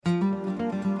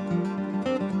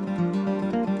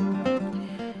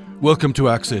Welcome to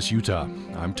Access Utah.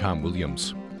 I'm Tom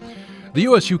Williams. The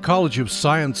USU College of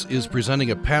Science is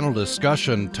presenting a panel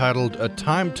discussion titled A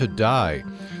Time to Die.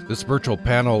 This virtual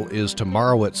panel is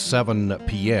tomorrow at 7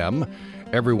 p.m.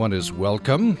 Everyone is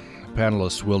welcome.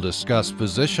 Panelists will discuss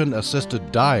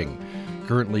physician-assisted dying,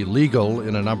 currently legal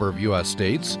in a number of U.S.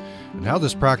 states, and how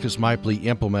this practice might be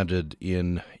implemented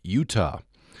in Utah.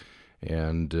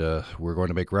 And we're going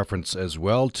to make reference as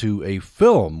well to a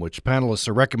film which panelists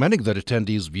are recommending that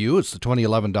attendees view. It's the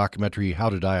 2011 documentary How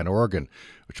to Die in Oregon,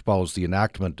 which follows the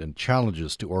enactment and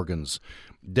challenges to Oregon's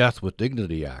Death with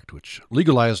Dignity Act, which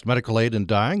legalized medical aid in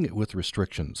dying with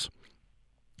restrictions.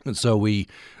 And so we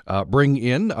bring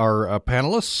in our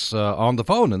panelists on the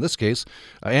phone. In this case,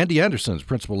 Andy Anderson is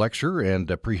principal lecturer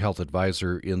and pre-health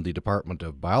advisor in the Department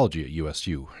of Biology at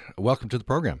USU. Welcome to the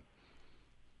program.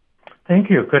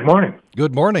 Thank you. Good morning.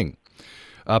 Good morning.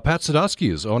 Pat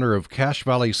Sadowski is owner of Cache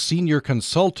Valley Senior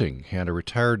Consulting and a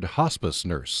retired hospice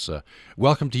nurse.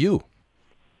 Welcome to you.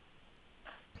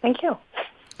 Thank you.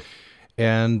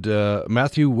 And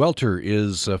Matthew Welter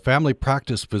is a family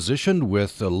practice physician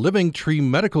with the Living Tree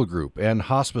Medical Group and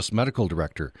hospice medical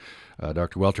director.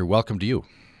 Dr. Welter, welcome to you.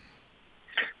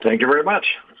 Thank you very much.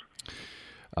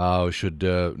 We should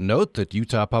note that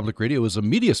Utah Public Radio is a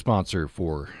media sponsor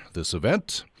for this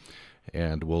event.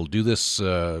 And we'll do this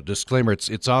disclaimer.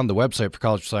 It's on the website for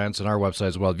College of Science and our website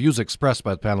as well. Views expressed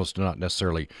by the panelists do not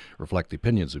necessarily reflect the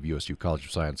opinions of USU College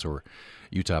of Science or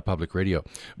Utah Public Radio.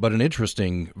 But an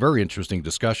interesting, very interesting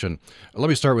discussion. Let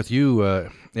me start with you,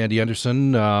 Andy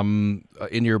Anderson.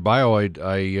 In your bio,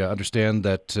 I understand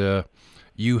that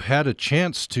you had a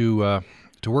chance to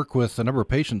work with a number of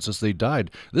patients as they died.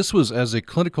 This was as a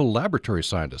clinical laboratory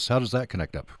scientist. How does that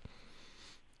connect up?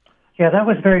 Yeah, that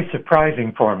was very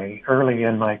surprising for me early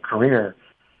in my career.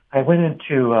 I went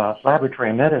into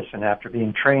laboratory medicine after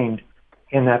being trained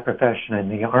in that profession in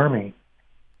the Army.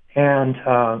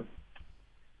 And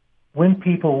when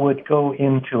people would go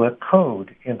into a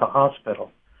code in the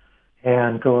hospital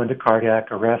and go into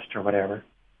cardiac arrest or whatever,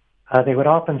 they would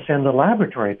often send the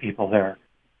laboratory people there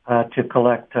to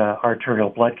collect arterial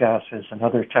blood gases and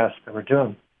other tests that we're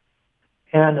doing.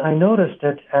 And I noticed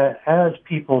that as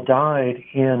people died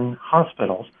in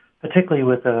hospitals, particularly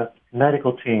with the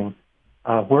medical team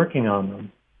working on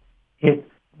them, it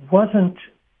wasn't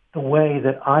the way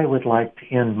that I would like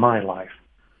to end my life.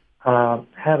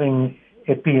 Having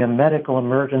it be a medical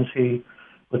emergency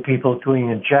with people doing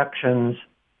injections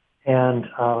and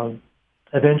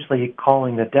eventually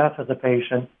calling the death of the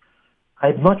patient,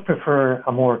 I'd much prefer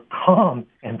a more calm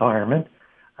environment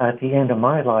at the end of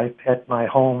my life at my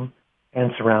home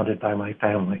and surrounded by my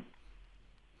family.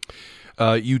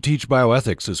 You teach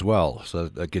bioethics as well, so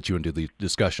that gets you into the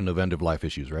discussion of end-of-life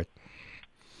issues, right?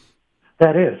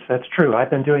 That's true. I've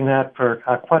been doing that for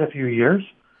quite a few years.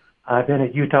 I've been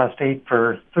at Utah State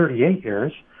for 38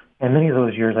 years, and many of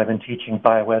those years I've been teaching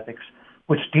bioethics,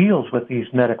 which deals with these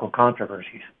medical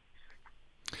controversies.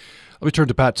 Let me turn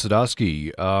to Pat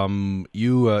Sadowski.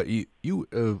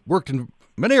 You worked in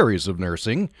many areas of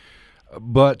nursing,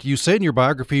 but you say in your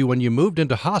biography, when you moved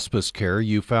into hospice care,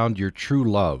 you found your true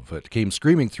love. It came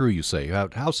screaming through, you say.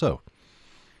 How so?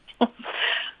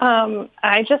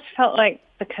 I just felt like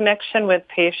the connection with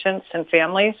patients and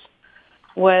families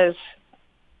was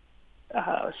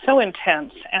so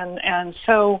intense and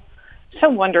so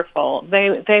wonderful.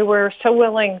 They were so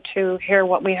willing to hear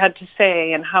what we had to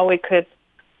say and how we could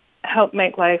help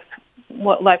make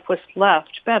what life was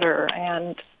left better,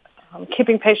 and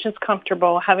keeping patients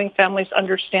comfortable, having families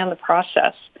understand the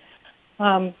process.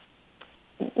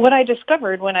 What I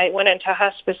discovered when I went into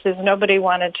hospice is nobody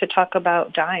wanted to talk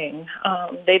about dying.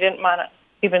 They didn't want to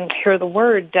even hear the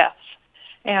word death.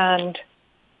 And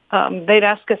they'd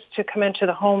ask us to come into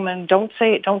the home and don't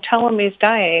tell him he's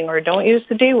dying, or don't use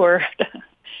the D word.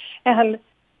 And,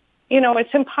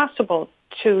 it's impossible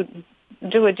to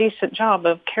do a decent job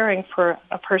of caring for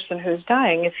a person who's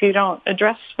dying if you don't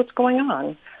address what's going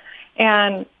on.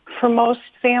 And for most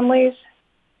families,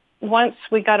 once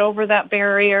we got over that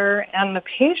barrier and the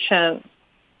patient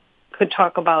could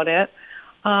talk about it,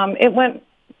 it went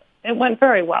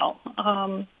very well.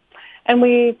 And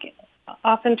we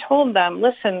often told them,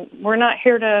 listen, we're not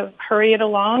here to hurry it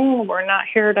along. We're not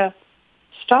here to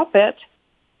stop it,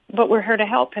 but we're here to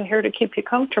help and here to keep you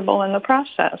comfortable in the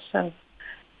process.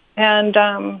 And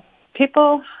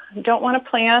people don't want to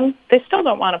plan. They still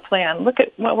don't want to plan. Look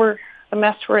at the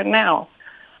mess we're in now.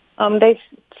 They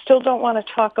still don't want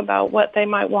to talk about what they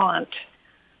might want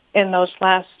in those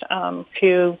last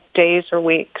few days or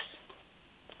weeks.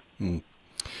 So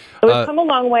we've come a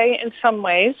long way in some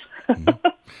ways.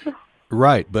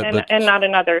 Right, but not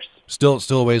in others. Still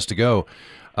a ways to go.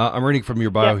 I'm reading from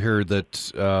your bio here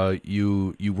that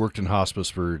you worked in hospice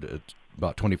for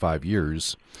about 25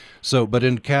 years. So, but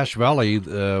in Cache Valley,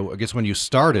 I guess when you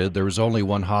started, there was only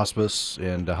one hospice,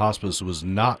 and hospice was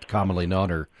not commonly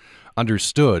known or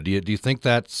understood. Do you think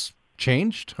that's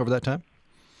changed over that time?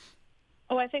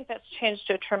 Oh, I think that's changed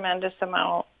a tremendous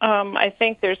amount. I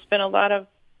think there's been a lot of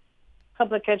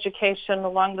public education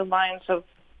along the lines of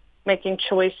making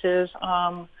choices.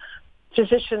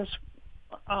 Physicians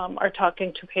are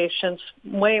talking to patients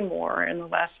way more in the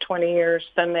last 20 years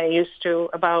than they used to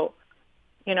about,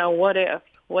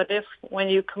 what if when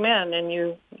you come in and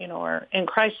you are in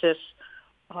crisis,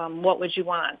 what would you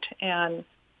want? And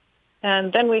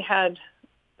then we had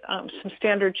some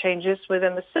standard changes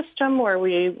within the system where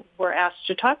we were asked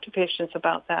to talk to patients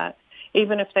about that,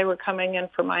 even if they were coming in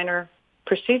for minor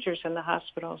procedures in the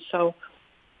hospital. So,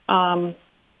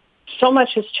 so much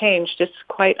has changed. It's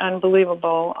quite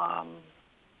unbelievable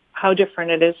how different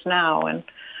it is now. And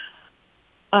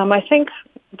I think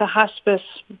the hospice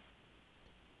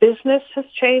business has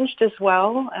changed as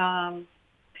well,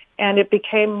 and it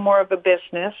became more of a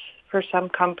business for some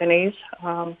companies,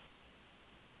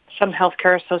 some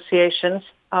healthcare associations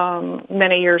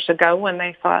many years ago when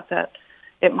they thought that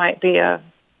it might be an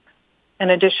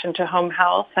addition to home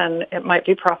health and it might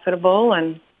be profitable.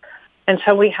 And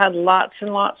so we had lots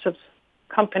and lots of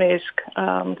companies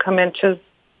come into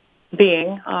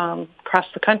being across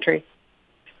the country.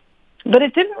 But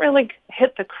it didn't really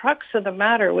hit the crux of the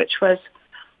matter, which was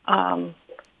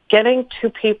getting to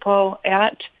people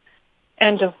at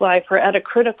end of life or at a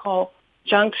critical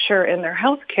juncture in their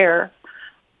health care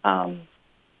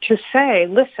to say,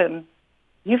 listen,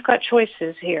 you've got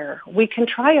choices here. We can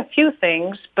try a few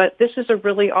things, but this is a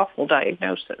really awful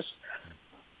diagnosis.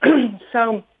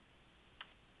 So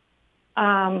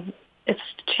it's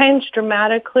changed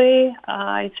dramatically.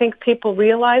 I think people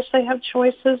realize they have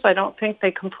choices. I don't think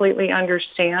they completely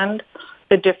understand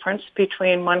the difference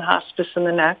between one hospice and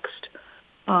the next.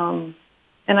 And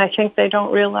I think they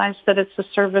don't realize that it's a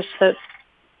service that's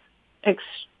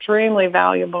extremely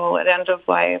valuable at end of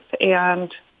life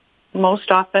and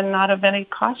most often not of any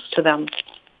cost to them.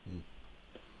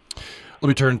 Let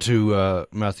me turn to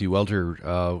Matthew Welter,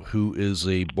 who is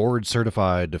a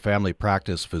board-certified family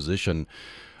practice physician.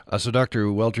 So,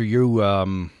 Dr. Welter, you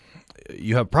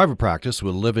have private practice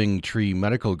with Living Tree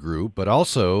Medical Group, but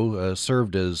also are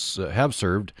serving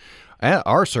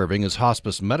as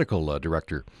hospice medical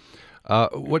director.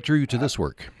 What drew you to this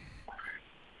work?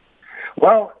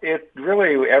 Well, it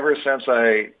really, ever since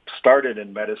I started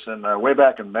in medicine, way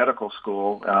back in medical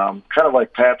school, kind of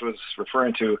like Pat was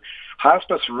referring to,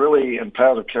 hospice really in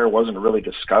palliative care wasn't really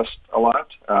discussed a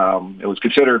lot. It was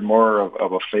considered more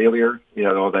of a failure,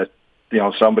 that,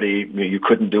 somebody, you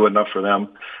couldn't do enough for them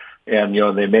and,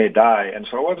 they may die. And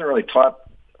so it wasn't really taught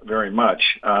very much.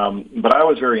 But I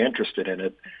was very interested in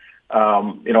it.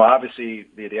 Obviously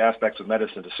the aspects of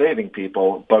medicine is saving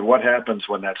people, but what happens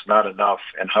when that's not enough,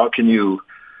 and how can you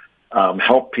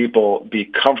help people be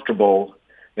comfortable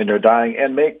in their dying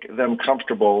and make them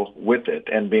comfortable with it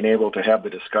and being able to have the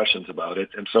discussions about it.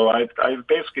 And so I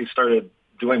basically started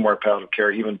doing more palliative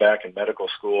care even back in medical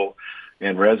school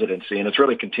and residency, and it's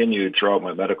really continued throughout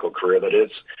my medical career. That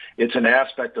it's an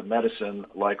aspect of medicine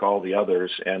like all the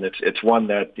others, and it's one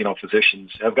that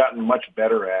physicians have gotten much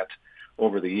better at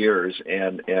over the years,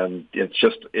 and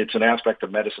it's an aspect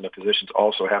of medicine that physicians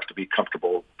also have to be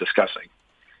comfortable discussing.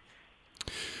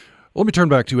 Let me turn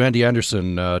back to Andy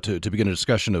Anderson to begin a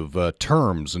discussion of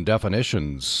terms and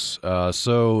definitions.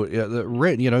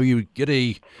 You get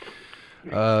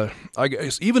I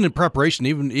guess even in preparation,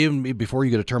 even before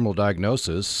you get a terminal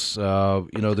diagnosis,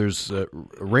 there's a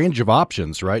range of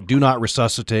options, right? Do not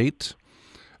resuscitate,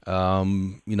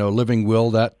 living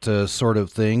will, that sort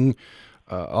of thing.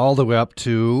 All the way up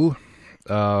to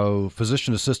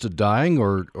physician-assisted dying,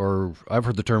 or I've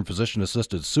heard the term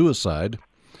physician-assisted suicide.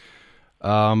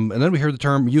 And then we hear the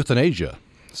term euthanasia.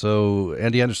 So,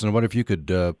 Andy Anderson, I wonder if you could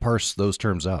parse those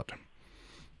terms out.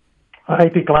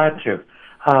 I'd be glad to.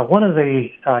 One of the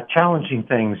challenging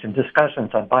things in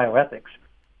discussions on bioethics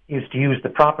is to use the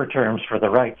proper terms for the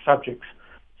right subjects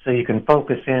so you can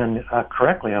focus in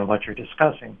correctly on what you're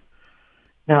discussing.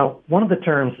 Now, one of the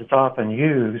terms that's often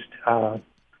used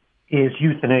is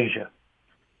euthanasia.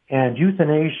 And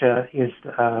euthanasia is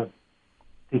the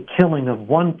killing of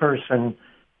one person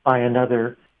by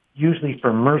another, usually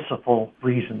for merciful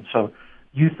reasons. So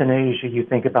euthanasia, you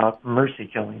think about mercy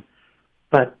killing.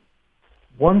 But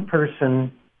one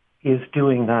person is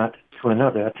doing that to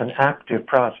another. That's an active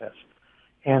process.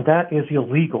 And that is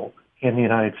illegal in the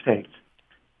United States.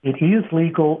 It is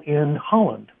legal in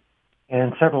Holland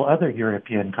and several other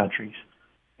European countries.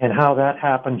 And how that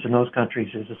happens in those countries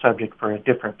is a subject for a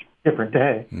different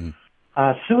day. Mm.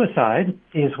 Suicide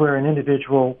is where an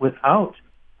individual without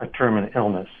a terminal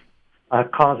illness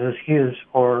causes his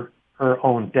or her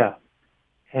own death.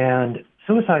 And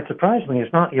suicide, surprisingly,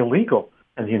 is not illegal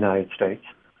in the United States,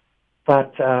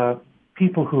 but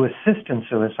people who assist in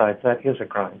suicide, that is a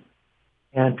crime.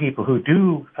 And people who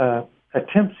do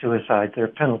attempt suicide, there are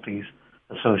penalties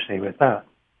associated with that.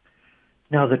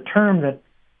 Now, the term that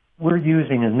we're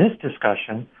using in this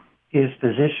discussion is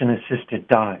physician-assisted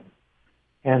dying.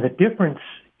 And the difference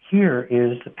here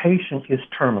is the patient is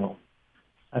terminal.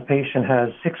 A patient has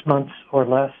 6 months or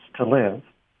less to live.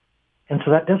 And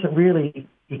so that doesn't really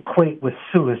equate with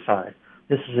suicide.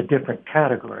 This is a different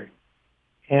category.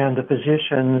 And the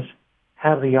physicians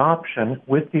have the option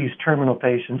with these terminal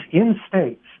patients in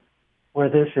states where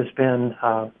this has been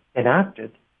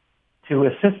enacted to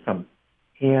assist them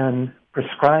in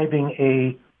prescribing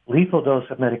a lethal dose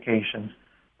of medications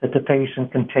that the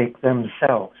patient can take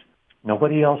themselves.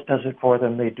 Nobody else does it for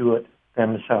them. They do it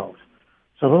themselves.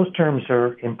 So those terms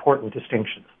are important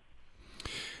distinctions.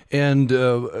 And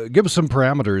give us some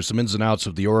parameters, some ins and outs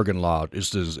of the Oregon law,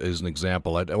 just as an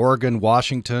example. At Oregon,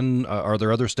 Washington, are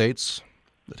there other states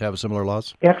that have similar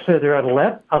laws? Actually, there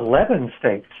are 11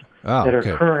 states that are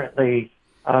currently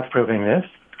approving this.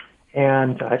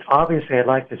 And obviously, I'd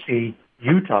like to see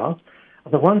Utah.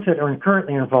 The ones that are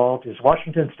currently involved is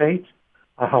Washington State,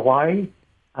 Hawaii,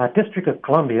 District of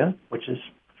Columbia, which is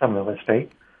some of the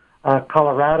state,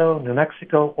 Colorado, New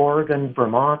Mexico, Oregon,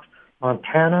 Vermont,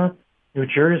 Montana, New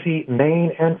Jersey,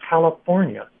 Maine, and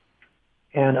California.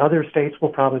 And other states will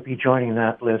probably be joining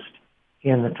that list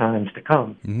in the times to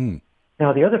come. Mm-hmm.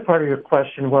 Now, the other part of your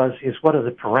question is what are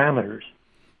the parameters?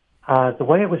 The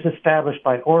way it was established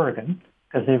by Oregon,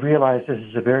 because they realized this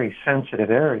is a very sensitive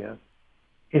area,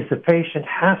 is the patient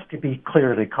has to be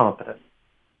clearly competent.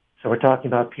 So we're talking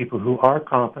about people who are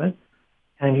competent,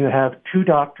 and you have 2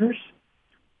 doctors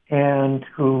and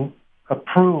who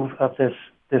approve of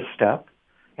this step,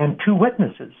 and 2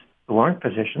 witnesses who aren't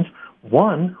physicians,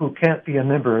 1 who can't be a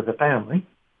member of the family,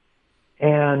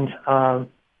 and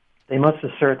they must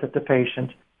assert that the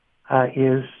patient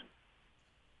is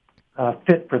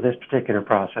fit for this particular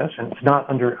process and it's not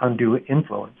under undue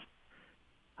influence.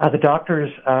 The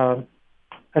doctors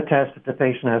attest that the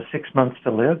patient has 6 months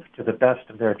to live to the best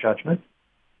of their judgment,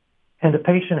 and the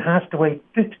patient has to wait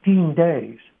 15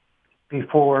 days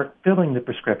before filling the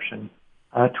prescription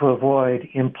to avoid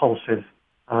impulsive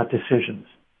decisions.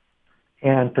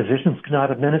 And physicians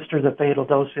cannot administer the fatal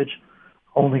dosage,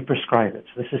 only prescribe it.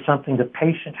 So this is something the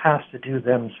patient has to do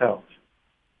themselves.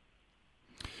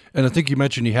 And I think you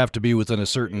mentioned you have to be within a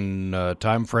certain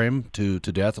time frame to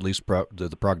death, at least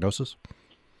the prognosis?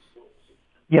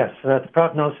 Yes, the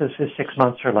prognosis is 6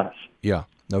 months or less. Yeah,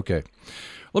 okay.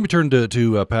 Let me turn to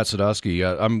Pat Sadowski.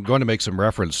 I'm going to make some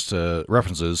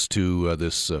references to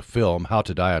this film, How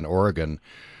to Die in Oregon.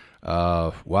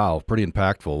 Wow, pretty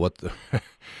impactful.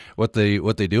 What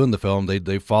they do in the film,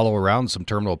 they follow around some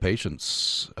terminal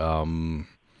patients,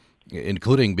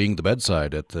 including being the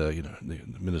bedside at the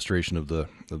administration of the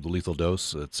lethal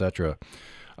dose, etc.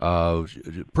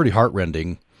 Pretty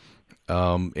heartrending,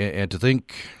 and to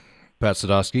think, Pat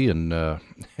Sadowski and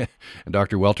and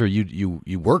Dr. Welter,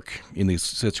 you work in these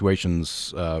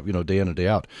situations, day in and day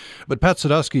out. But Pat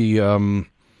Sadowski,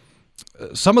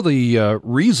 some of the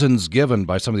reasons given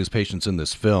by some of these patients in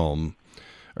this film,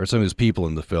 or some of these people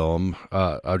in the film,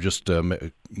 I'll just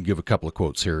give a couple of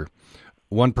quotes here.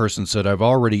 One person said, "I've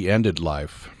already ended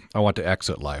life. I want to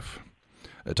exit life."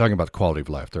 Talking about the quality of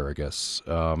life there, I guess.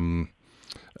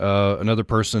 Another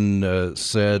person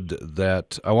said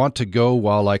that I want to go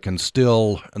while I can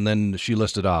still, and then she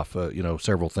listed off,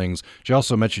 several things. She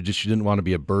also mentioned that she didn't want to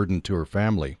be a burden to her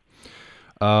family.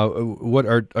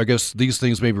 I guess these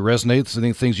things maybe resonate,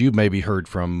 any things you've maybe heard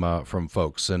from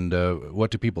folks, and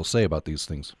what do people say about these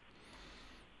things?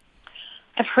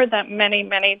 I've heard that many,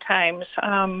 many times.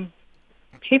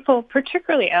 People,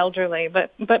 particularly elderly,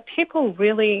 but people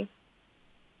really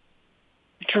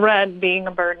dread being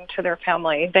a burden to their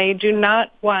family. They do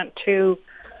not want to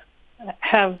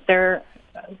have their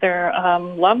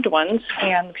loved ones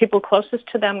and the people closest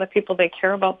to them, the people they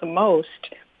care about the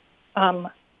most,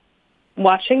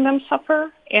 watching them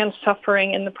suffer and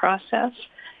suffering in the process.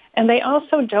 And they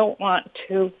also don't want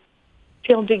to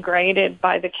feel degraded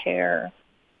by the care.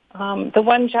 The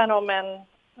one gentleman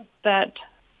that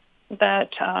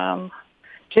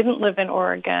didn't live in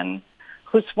Oregon,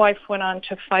 whose wife went on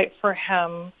to fight for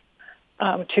him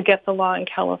to get the law in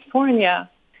California,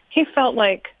 he felt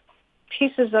like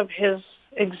pieces of his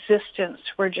existence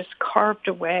were just carved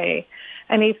away,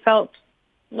 and he felt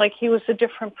like he was a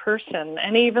different person,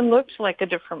 and he even looked like a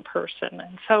different person.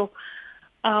 And so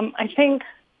I think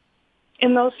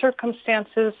in those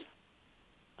circumstances,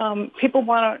 people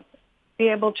want to be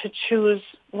able to choose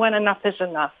when enough is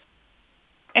enough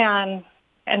and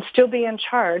still be in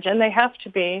charge, and they have to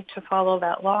be to follow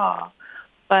that law.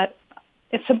 But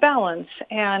it's a balance,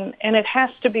 and it has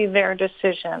to be their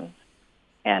decision.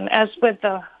 And as with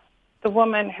the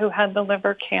woman who had the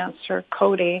liver cancer,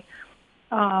 Cody,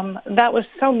 that was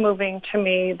so moving to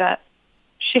me that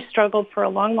she struggled for a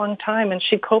long, long time, and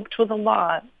she coped with a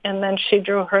lot, and then she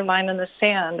drew her line in the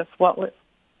sand of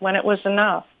when it was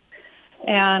enough.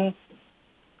 And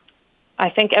I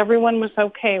think everyone was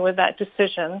okay with that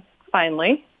decision,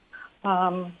 finally.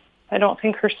 I don't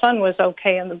think her son was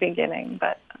okay in the beginning,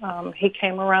 but he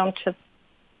came around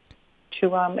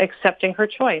to accepting her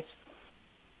choice.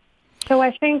 So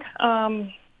I think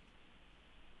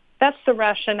that's the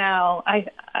rationale.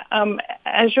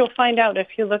 As you'll find out if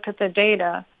you look at the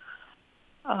data,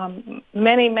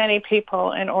 many, many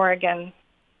people in Oregon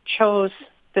chose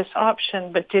this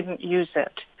option but didn't use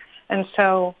it. And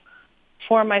so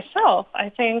for myself, I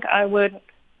think I would,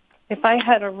 if I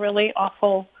had a really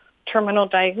awful terminal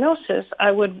diagnosis,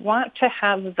 I would want to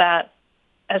have that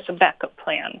as a backup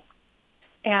plan.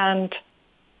 And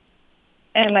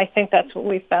I think that's what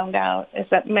we found out, is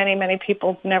that many, many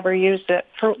people never use it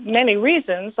for many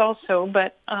reasons also,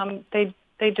 but they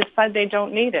decide they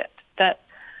don't need it, that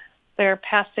their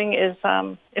passing is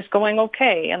going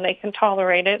okay, and they can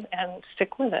tolerate it and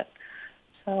stick with it.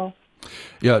 So,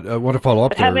 yeah, I want to follow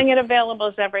up but there. having it available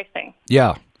is everything.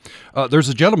 Yeah. There's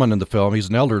a gentleman in the film. He's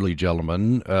an elderly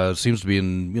gentleman, seems to be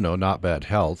in, not bad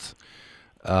health.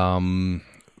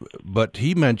 But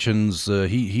he mentions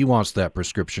he wants that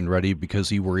prescription ready because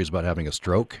he worries about having a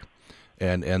stroke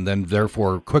and then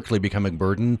therefore quickly becoming a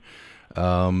burden.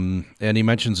 And he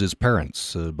mentions his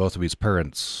parents, both of his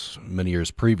parents, many years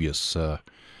previous.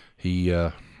 He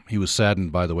was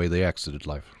saddened by the way they exited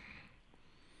life.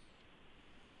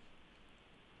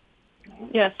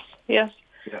 Yes. Yeah.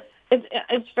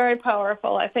 It's very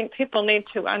powerful. I think people need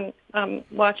to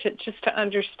watch it just to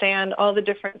understand all the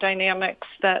different dynamics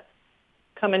that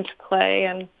come into play,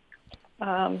 and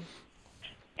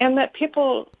that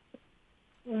people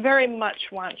very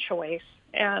much want choice,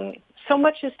 and so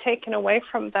much is taken away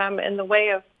from them in the way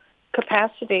of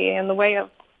capacity, in the way of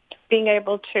being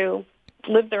able to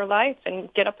live their life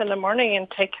and get up in the morning and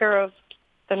take care of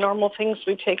the normal things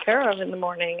we take care of in the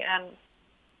morning,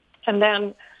 and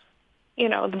then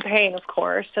the pain, of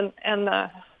course, and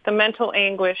the mental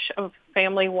anguish of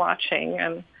family watching,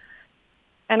 and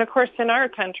of course in our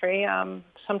country,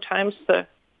 sometimes the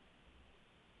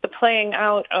playing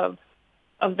out of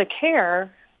the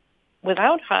care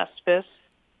without hospice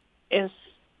is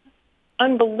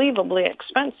unbelievably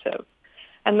expensive.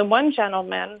 And the one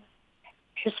gentleman,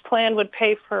 his plan would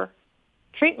pay for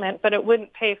treatment, but it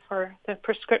wouldn't pay for the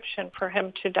prescription for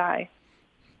him to die.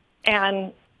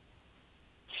 And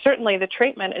certainly the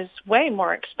treatment is way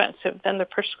more expensive than the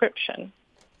prescription.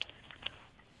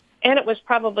 And it was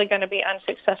probably going to be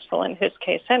unsuccessful in his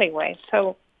case anyway.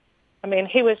 So,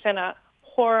 he was in a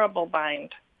horrible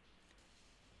bind.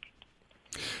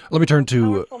 Let me turn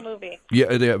to powerful movie.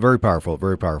 Yeah, very powerful,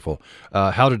 very powerful.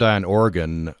 How to Die in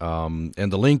Oregon, and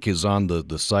the link is on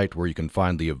the site where you can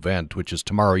find the event, which is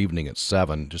tomorrow evening at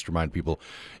 7. Just to remind people,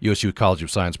 USU College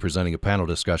of Science presenting a panel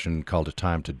discussion called "A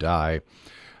Time to Die."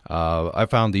 I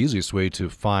found the easiest way to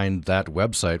find that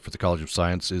website for the College of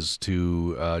Science is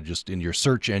to just in your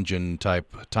search engine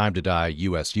type "Time to Die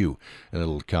USU," and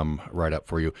it'll come right up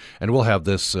for you. And we'll have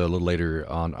this a little later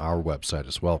on our website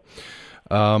as well.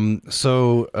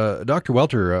 So, Dr.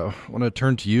 Welter, I want to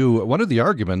turn to you. One of the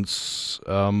arguments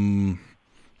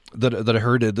that I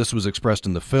heard, this was expressed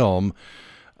in the film,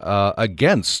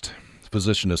 against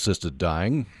physician-assisted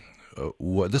dying.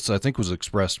 This, I think, was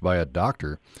expressed by a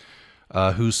doctor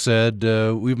who said,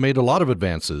 we've made a lot of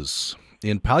advances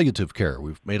in palliative care.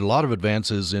 We've made a lot of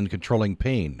advances in controlling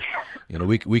pain.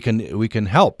 We can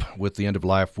help with the end of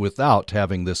life without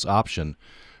having this option.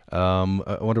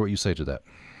 I wonder what you say to that.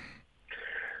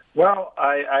 Well,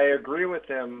 I agree with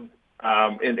him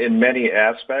in many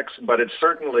aspects, but it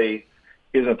certainly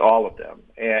isn't all of them.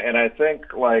 And I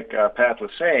think, like Pat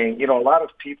was saying, a lot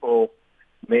of people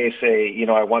may say,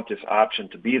 I want this option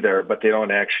to be there, but they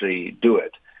don't actually do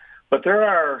it. But there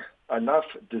are enough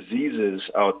diseases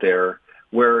out there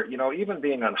where, even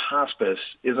being on hospice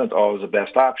isn't always the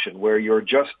best option, where you're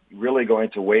just really going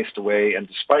to waste away, and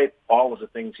despite all of the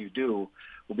things you do,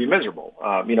 will be miserable.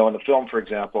 In the film, for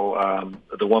example,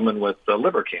 the woman with the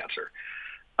liver cancer.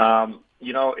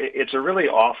 it's a really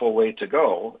awful way to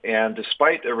go. And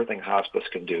despite everything hospice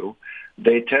can do,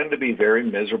 they tend to be very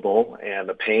miserable, and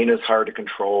the pain is hard to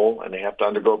control, and they have to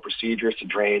undergo procedures to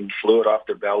drain fluid off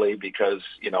their belly because,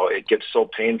 it gets so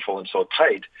painful and so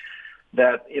tight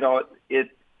that,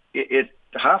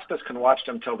 hospice can watch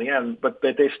them till the end, but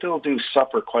they still do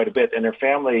suffer quite a bit, and their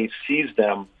family sees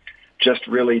them just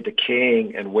really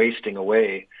decaying and wasting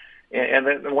away. And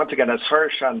then once again, it's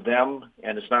harsh on them,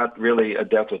 and it's not really a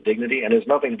death with dignity, and it has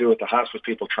nothing to do with the hospice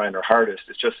people trying their hardest.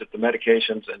 It's just that the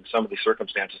medications and some of these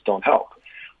circumstances don't help.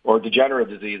 Or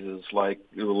degenerative diseases like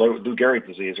Lou Gehrig's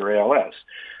disease or ALS.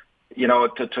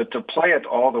 To play it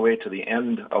all the way to the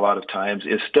end a lot of times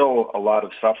is still a lot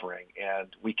of suffering, and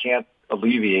we can't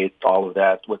alleviate all of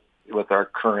that with our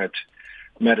current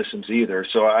medicines either.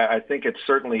 So I think it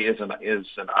certainly is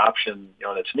an option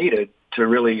that's needed to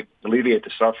really alleviate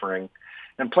the suffering,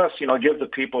 and plus give the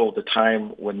people the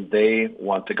time when they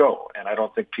want to go. And I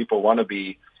don't think people want to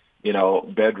be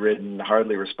bedridden,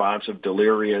 hardly responsive,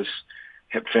 delirious,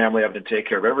 family having to take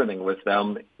care of everything with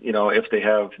them. If they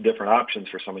have different options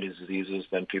for some of these diseases,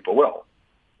 then people will.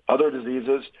 Other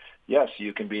diseases, yes,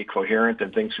 you can be coherent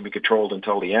and things can be controlled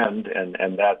until the end,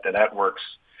 and that works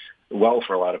well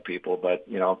for a lot of people, but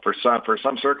for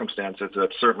some circumstances,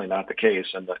 that's certainly not the case,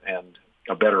 and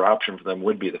a better option for them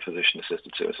would be the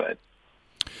physician-assisted suicide.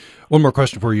 One more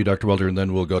question for you, Dr. Welter, and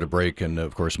then we'll go to break, and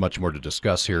of course, much more to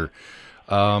discuss here.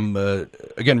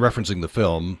 Again, referencing the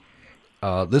film,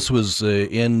 this was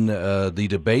in the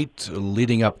debate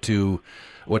leading up to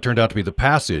what turned out to be the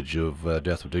passage of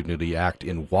Death with Dignity Act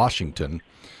in Washington.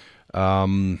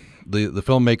 The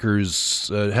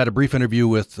filmmakers had a brief interview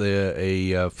with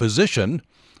a physician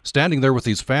standing there with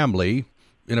his family,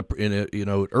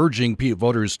 urging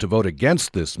voters to vote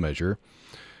against this measure.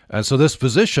 And so this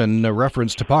physician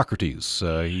referenced Hippocrates.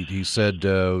 He said,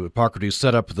 Hippocrates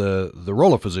set up the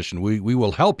role of physician. We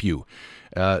will help you.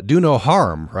 Do no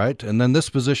harm, right? And then this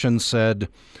physician said,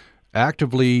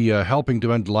 actively helping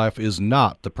to end life is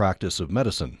not the practice of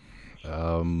medicine.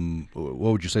 What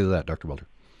would you say to that, Dr. Welter?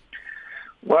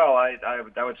 Well, I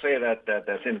would say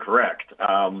that's incorrect,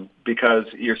 because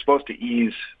you're supposed to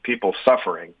ease people's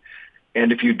suffering.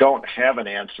 And if you don't have an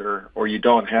answer or you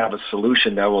don't have a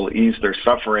solution that will ease their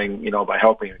suffering, by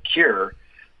helping a cure,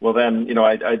 well then,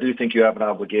 I do think you have an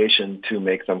obligation to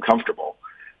make them comfortable.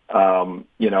 And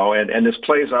this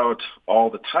plays out all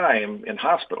the time in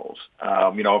hospitals.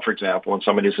 For example, when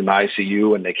somebody's in the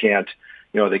ICU and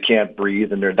they can't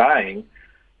breathe and they're dying,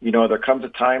 there comes a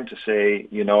time to say,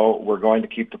 we're going to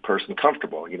keep the person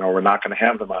comfortable. We're not going to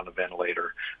have them on a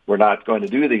ventilator. We're not going to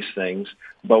do these things,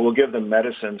 but we'll give them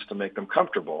medicines to make them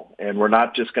comfortable. And we're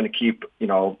not just going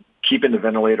to keeping the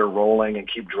ventilator rolling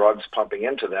and keep drugs pumping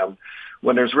into them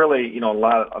when there's really,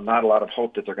 not a lot of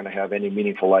hope that they're going to have any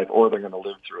meaningful life, or they're going to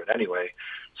live through it anyway.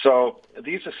 So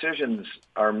these decisions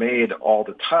are made all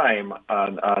the time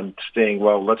on saying,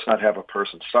 well, let's not have a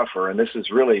person suffer. And this is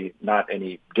really not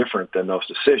any different than those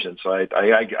decisions. So I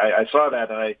saw that,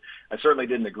 and I certainly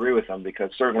didn't agree with them, because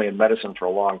certainly in medicine for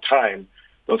a long time,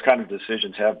 those kind of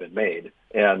decisions have been made,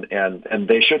 and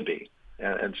they should be.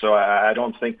 And so I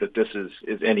don't think that this is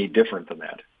any different than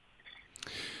that.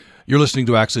 You're listening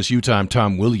to Access Utah. I'm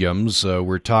Tom Williams.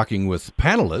 We're talking with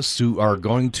panelists who are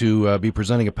going to be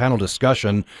presenting a panel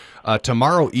discussion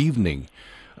tomorrow evening,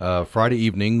 Friday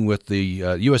evening, with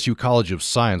the USU College of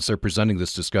Science. They're presenting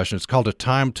this discussion. It's called A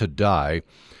Time to Die,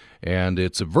 and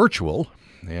it's virtual.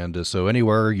 And so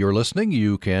anywhere you're listening,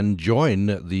 you can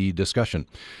join the discussion.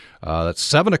 That's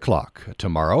 7 o'clock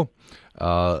tomorrow.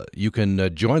 You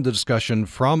can join the discussion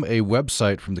from a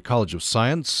website from the College of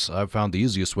Science. I've found the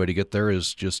easiest way to get there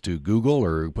is just to Google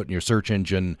or put in your search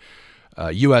engine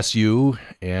USU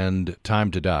and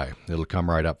Time to Die. It'll come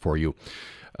right up for you.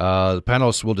 The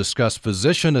panelists will discuss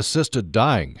physician-assisted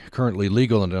dying, currently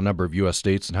legal in a number of U.S.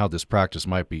 states, and how this practice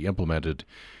might be implemented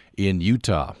in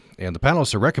Utah. And the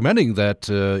panelists are recommending that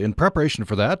in preparation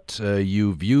for that,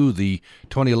 you view the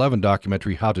 2011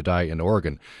 documentary, How to Die in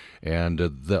Oregon. And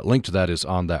the link to that is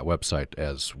on that website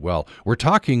as well. We're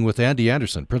talking with Andy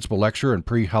Anderson, Principal Lecturer and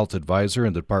Pre-Health Advisor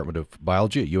in the Department of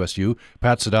Biology at USU,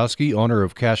 Pat Sadowski, owner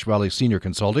of Cache Valley Senior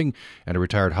Consulting and a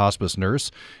retired hospice nurse,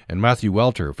 and Matthew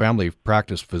Welter, family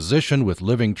practice physician with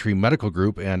Living Tree Medical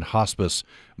Group and hospice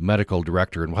medical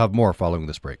director. And we'll have more following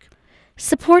this break.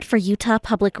 Support for Utah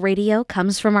Public Radio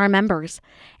comes from our members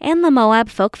and the Moab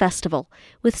Folk Festival,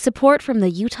 with support from the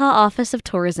Utah Office of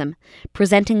Tourism,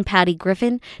 presenting Patty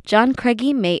Griffin, John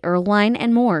Craigie, May Erlewine,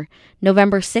 and more.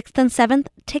 November 6th and 7th,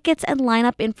 tickets and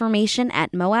lineup information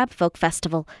at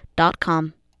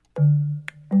moabfolkfestival.com.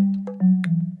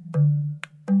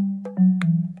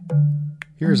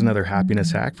 Here's another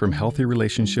happiness hack from Healthy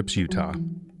Relationships Utah.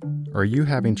 Are you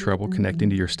having trouble connecting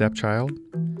to your stepchild?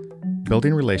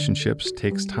 Building relationships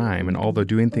takes time, and although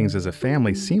doing things as a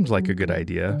family seems like a good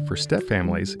idea, for step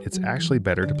families, it's actually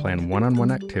better to plan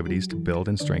one-on-one activities to build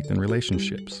and strengthen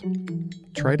relationships.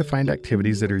 Try to find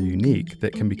activities that are unique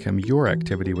that can become your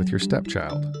activity with your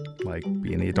stepchild, like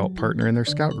being the adult partner in their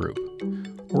scout group,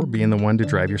 or being the one to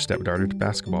drive your stepdaughter to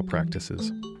basketball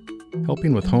practices.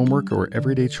 Helping with homework or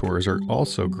everyday chores are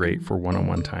also great for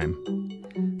one-on-one time.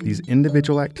 These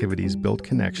individual activities build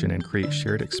connection and create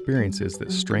shared experiences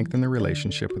that strengthen the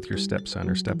relationship with your stepson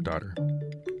or stepdaughter.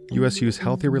 USU's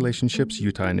Healthy Relationships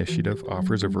Utah initiative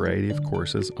offers a variety of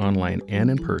courses online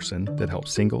and in person that help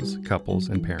singles, couples,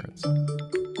 and parents.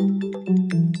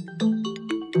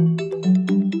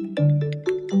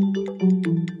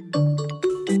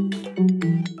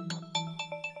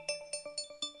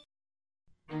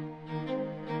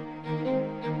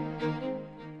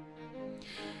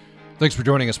 Thanks for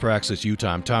joining us for Access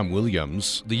Utah. I'm Tom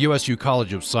Williams. The USU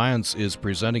College of Science is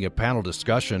presenting a panel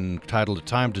discussion titled A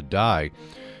Time to Die.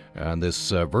 And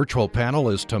this virtual panel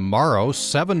is tomorrow,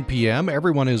 7 p.m.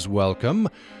 Everyone is welcome.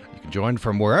 You can join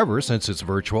from wherever since it's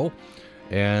virtual.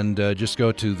 And just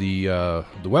go to the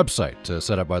website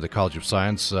set up by the College of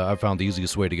Science. I found the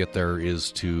easiest way to get there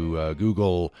is to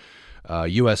Google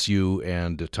USU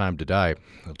and Time to Die.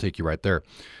 It'll take you right there.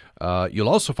 You'll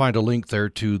also find a link there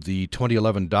to the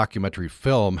 2011 documentary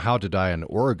film, How to Die in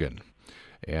Oregon.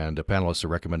 And the panelists are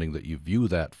recommending that you view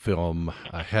that film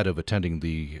ahead of attending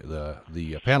the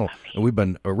panel. And we've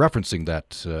been referencing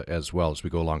that as well as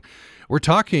we go along. We're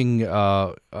talking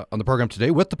on the program today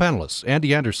with the panelists.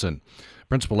 Andy Anderson,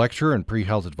 Principal Lecturer and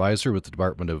Pre-Health Advisor with the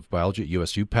Department of Biology at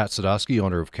USU. Pat Sadowski,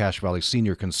 owner of Cache Valley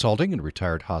Senior Consulting and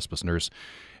retired hospice nurse.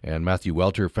 And Matthew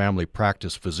Welter, Family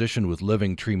Practice Physician with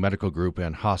Living Tree Medical Group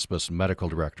and Hospice Medical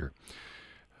Director.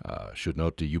 Should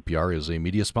note the UPR is a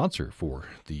media sponsor for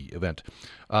the event.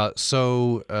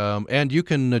 And you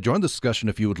can join the discussion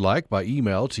if you would like by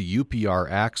email to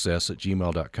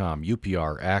upraccess@gmail.com,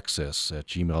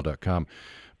 upraccess@gmail.com.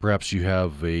 Perhaps you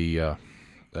have a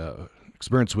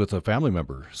experience with a family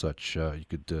member, such you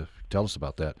could tell us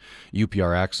about that,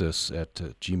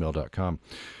 upraccess@gmail.com.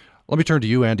 Let me turn to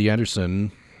you, Andy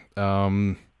Anderson.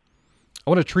 I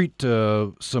want to treat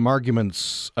some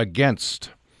arguments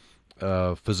against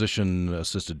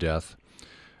physician-assisted death.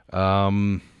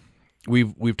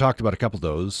 We've talked about a couple of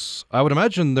those. I would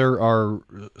imagine there are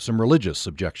some religious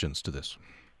objections to this.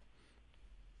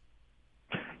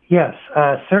 Yes,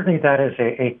 certainly that is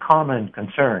a common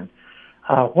concern.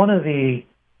 One of the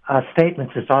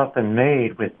statements that's often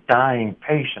made with dying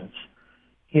patients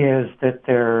is that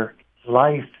their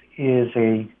life is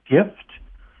a gift,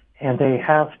 and they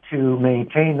have to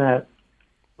maintain that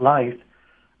life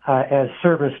as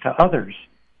service to others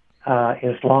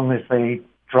as long as they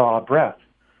draw a breath.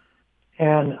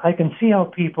 And I can see how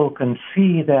people can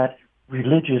see that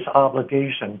religious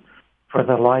obligation for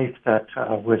the life that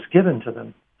was given to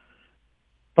them.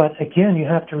 But again, you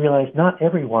have to realize not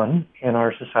everyone in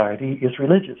our society is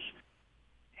religious.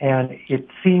 And it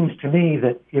seems to me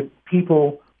that if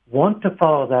people want to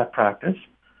follow that practice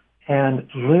and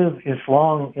live as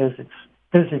long as it's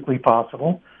physically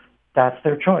possible, that's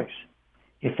their choice.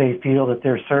 If they feel that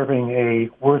they're serving a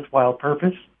worthwhile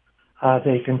purpose,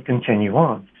 they can continue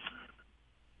on.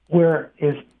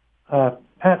 Whereas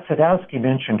Pat Sadowski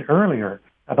mentioned earlier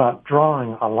about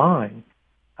drawing a line,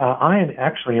 I am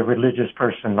actually a religious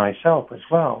person myself as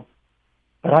well,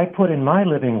 but I put in my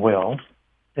living will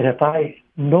that if I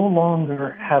no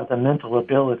longer have the mental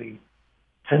ability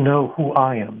to know who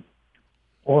I am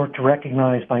or to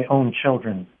recognize my own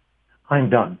children, I'm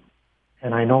done,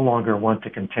 and I no longer want to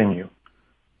continue.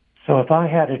 So if I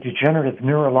had a degenerative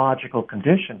neurological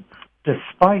condition,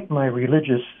 despite my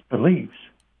religious beliefs,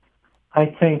 I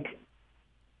think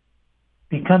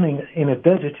becoming in a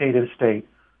vegetative state,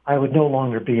 I would no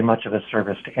longer be much of a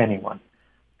service to anyone.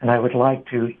 And I would like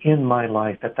to end my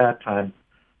life at that time,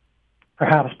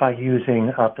 perhaps by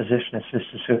using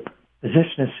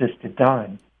physician-assisted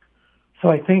dying. So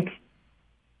I think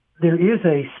there is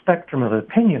a spectrum of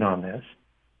opinion on this,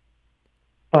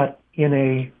 but in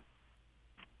a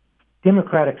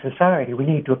democratic society, we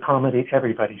need to accommodate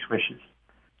everybody's wishes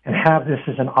and have this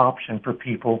as an option for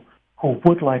people who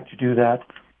would like to do that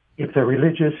if they're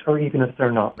religious or even if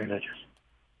they're not religious.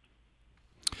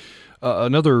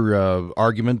 Another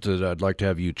argument that I'd like to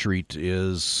have you treat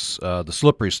is the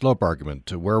slippery slope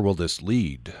argument. Where will this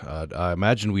lead? I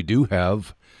imagine we do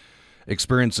have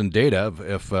experience and data.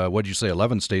 If what did you say,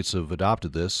 11 states have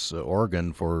adopted this,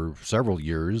 Oregon for several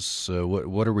years.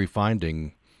 What are we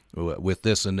finding with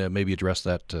this, and maybe address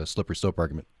that slippery slope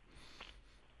argument.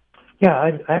 Yeah,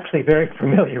 I'm actually very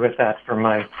familiar with that from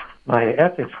my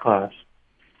ethics class.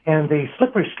 And the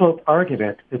slippery slope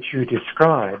argument that you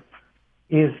describe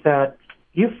is that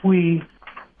if we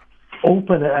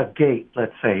open a gate,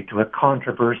 let's say, to a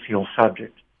controversial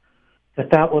subject,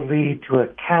 that will lead to a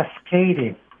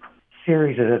cascading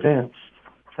series of events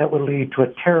that would lead to a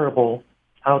terrible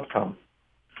outcome.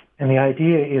 And the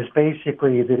idea is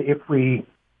basically that if we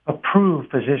approve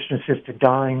physician-assisted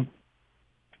dying,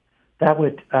 that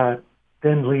would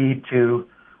then lead to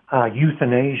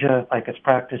euthanasia, like it's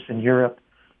practiced in Europe,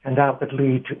 and that would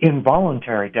lead to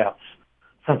involuntary deaths,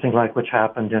 something like which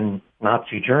happened in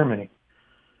Nazi Germany.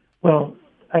 Well,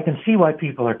 I can see why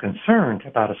people are concerned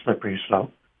about a slippery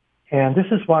slope, and this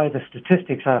is why the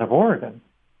statistics out of Oregon,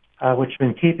 which have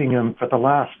been keeping them for the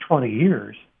last 20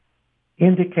 years,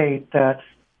 indicate that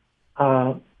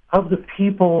of the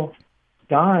people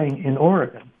dying in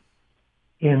Oregon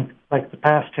in like the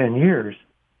past 10 years,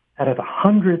 out of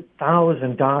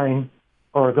 100,000 dying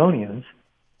Oregonians,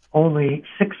 only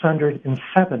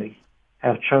 670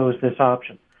 have chose this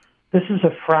option. This is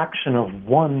a fraction of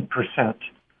 1%,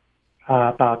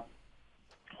 about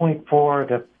 0.4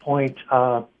 to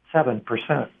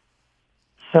 0.7%.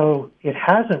 So it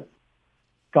hasn't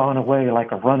gone away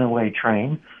like a runaway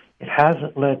train. It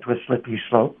hasn't led to a slippery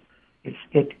slope.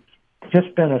 It's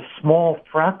just been a small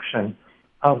fraction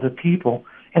of the people.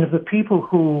 And of the people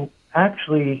who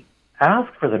actually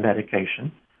asked for the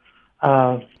medication,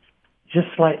 just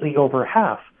slightly over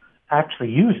half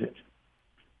actually use it.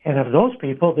 And of those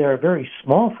people, they're a very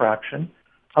small fraction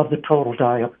of the total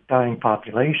dying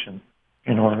population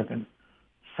in Oregon.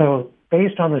 So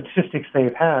based on the statistics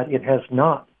they've had, it has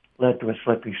not led to a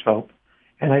slippery slope.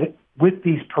 And with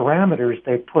these parameters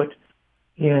they put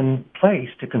in place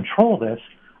to control this,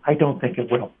 I don't think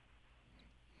it will.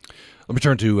 Let me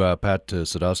turn to Pat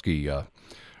Sadowski,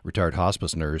 retired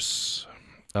hospice nurse.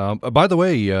 By the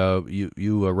way,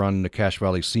 you run Cache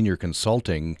Valley Senior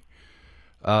Consulting.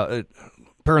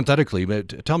 Parenthetically,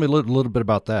 tell me a little bit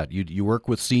about that. You work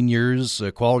with seniors,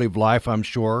 quality of life, I'm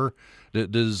sure.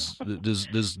 Does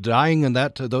dying and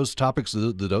those topics,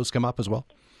 do those come up as well?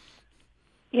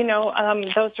 You know,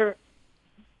 those are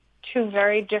two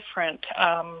very different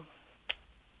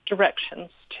directions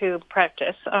to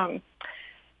practice.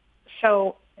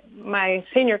 So my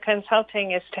senior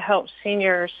consulting is to help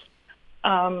seniors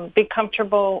be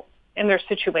comfortable in their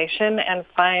situation and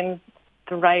find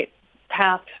the right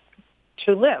path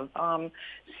to live.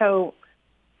 So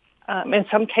in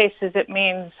some cases it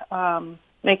means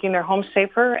making their home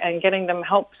safer and getting them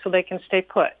help so they can stay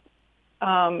put.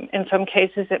 In some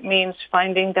cases it means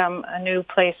finding them a new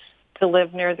place to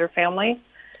live near their family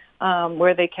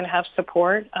where they can have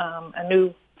support, a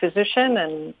new physician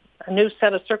and a new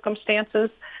set of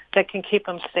circumstances that can keep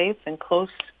them safe and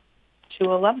close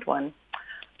to a loved one.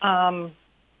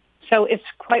 So it's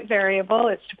quite variable.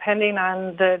 It's depending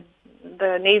on the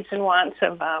needs and wants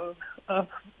of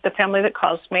the family that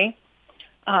calls me.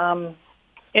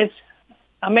 It's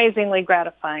amazingly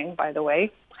gratifying, by the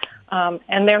way.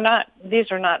 And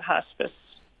these are not hospice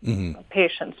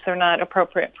patients. They're not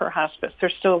appropriate for hospice. They're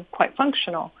still quite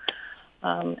functional.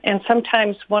 And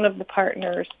sometimes one of the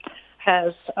partners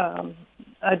has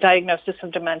a diagnosis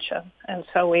of dementia, and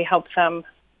so we help them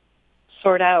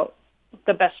sort out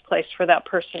the best place for that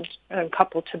person and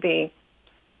couple to be.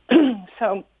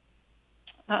 So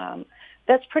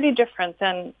that's pretty different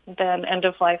than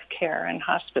end-of-life care and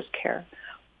hospice care.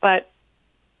 But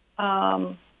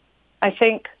I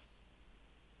think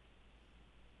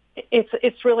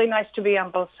it's really nice to be on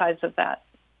both sides of that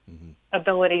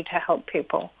ability to help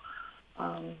people.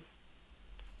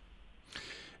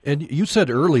 And you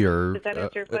said earlier, does that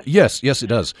answer your question? Yes, it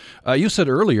does. You said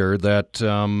earlier that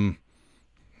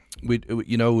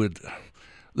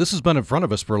this has been in front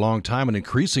of us for a long time, and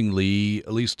increasingly,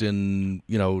 at least in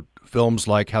films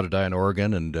like How to Die in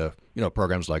Oregon, and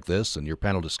programs like this, and your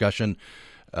panel discussion,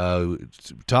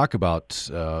 talk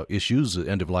about issues,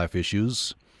 end-of-life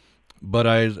issues. But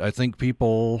I think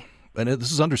people, and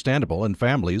this is understandable, and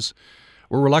families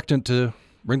were reluctant to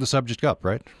bring the subject up,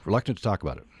 right? Reluctant to talk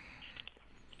about it.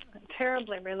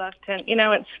 Terribly reluctant.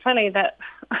 It's funny that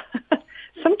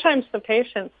sometimes the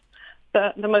patient's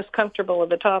the most comfortable with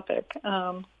the topic.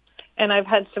 And I've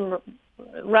had some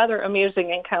rather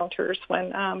amusing encounters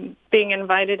when being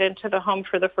invited into the home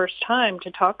for the first time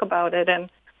to talk about it,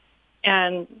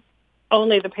 and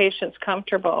only the patient's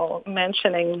comfortable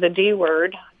mentioning the D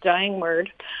word, dying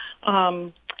word.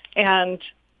 And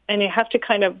you have to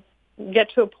kind of get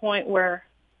to a point where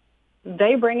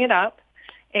they bring it up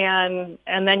And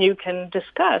then you can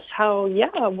discuss how,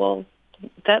 well,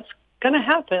 that's going to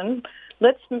happen.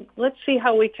 Let's see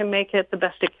how we can make it the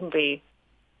best it can be.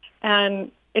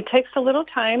 And it takes a little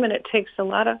time, and it takes a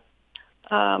lot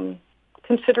of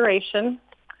consideration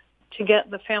to get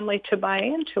the family to buy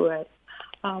into it.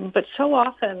 But so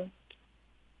often,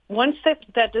 once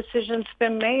that decision's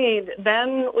been made,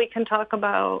 then we can talk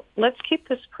about, let's keep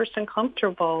this person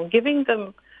comfortable. Giving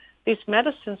them these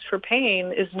medicines for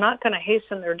pain is not going to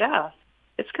hasten their death.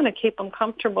 It's going to keep them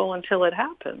comfortable until it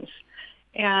happens.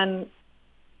 And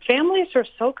families are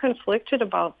so conflicted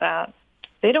about that.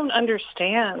 They don't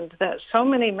understand that so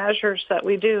many measures that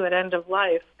we do at end of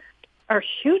life are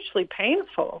hugely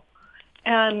painful,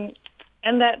 and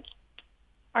that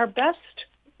our best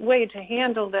way to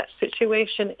handle that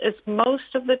situation is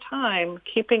most of the time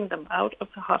keeping them out of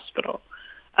the hospital,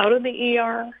 out of the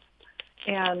ER,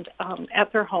 and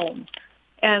at their home.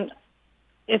 And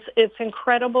it's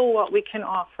incredible what we can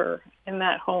offer in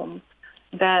that home,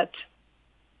 that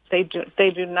they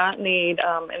do not need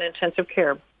an intensive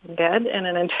care bed and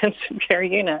an intensive care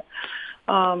unit.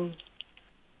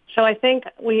 So I think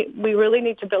we really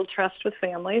need to build trust with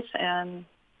families, and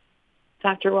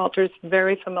Dr. Walter's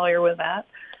very familiar with that.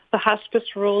 The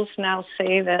hospice rules now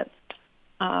say that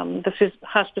the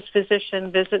hospice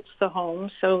physician visits the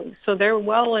home, so they're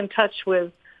well in touch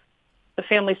with the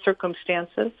family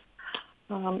circumstances.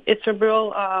 It's a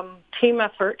real team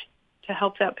effort to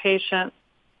help that patient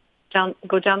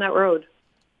go down that road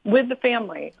with the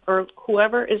family or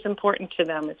whoever is important to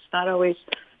them. It's not always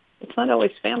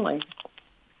family.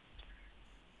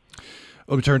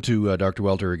 Let me turn to Dr.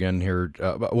 Welter again here.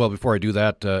 Well, before I do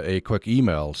that, a quick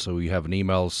email. So we have an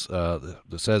email that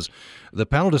says, the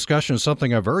panel discussion is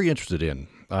something I'm very interested in.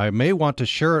 I may want to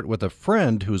share it with a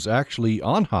friend who's actually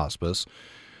on hospice,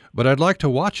 but I'd like to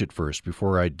watch it first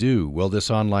before I do. Will this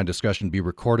online discussion be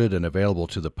recorded and available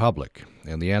to the public?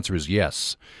 And the answer is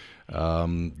yes.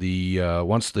 Once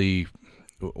the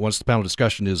panel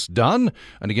discussion is done,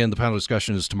 and again, the panel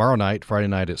discussion is tomorrow night, Friday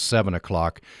night at 7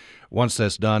 o'clock. Once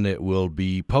that's done, it will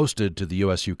be posted to the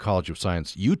USU College of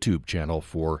Science YouTube channel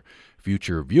for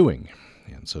future viewing.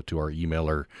 And so to our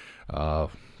emailer,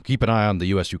 keep an eye on the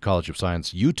USU College of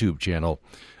Science YouTube channel.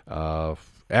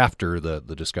 After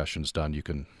the discussion's done, you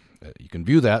can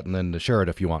view that and then share it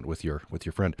if you want with your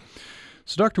friend.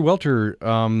 So, Dr. Welter,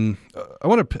 I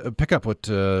want to pick up what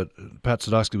Pat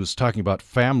Sadowski was talking about,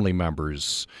 family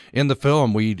members. In the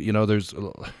film, there's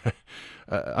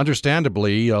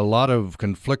understandably a lot of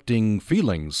conflicting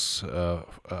feelings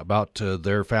about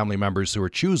their family members who are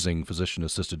choosing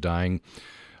physician-assisted dying.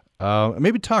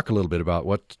 Maybe talk a little bit about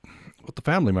what the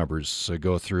family members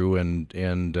go through and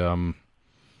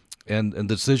the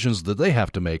decisions that they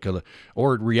have to make,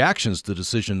 or reactions to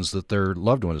decisions that their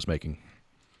loved one is making.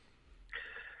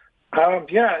 So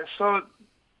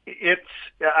it's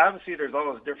obviously there's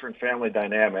all those different family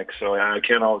dynamics, so I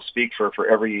can't always speak for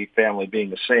every family being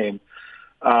the same.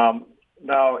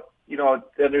 Now,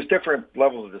 and there's different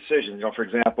levels of decisions. For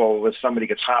example, if somebody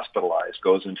gets hospitalized,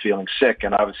 goes in feeling sick,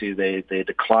 and obviously they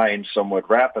decline somewhat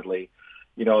rapidly,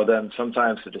 then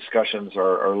sometimes the discussions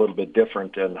are a little bit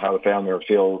different in how the family will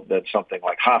feel than something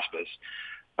like hospice.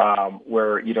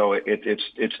 Where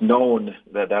it's known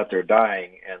that they're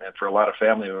dying, and for a lot of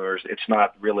family members, it's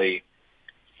not really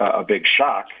a big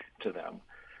shock to them,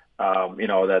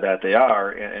 that they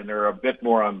are, and they're a bit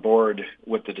more on board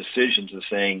with the decisions of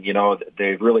saying,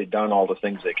 they've really done all the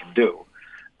things they can do.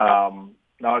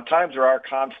 Now, at times there are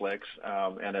conflicts,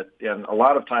 and a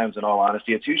lot of times, in all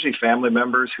honesty, it's usually family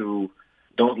members who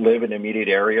don't live in the immediate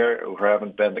area, who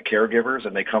haven't been the caregivers,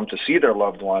 and they come to see their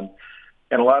loved one.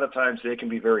 And a lot of times they can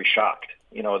be very shocked.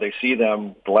 They see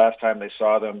them, the last time they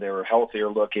saw them, they were healthier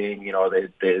looking,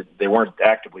 they weren't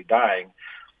actively dying.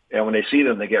 And when they see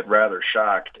them, they get rather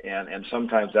shocked. And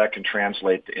sometimes that can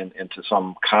translate into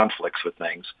some conflicts with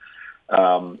things.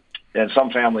 And some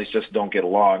families just don't get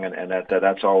along, and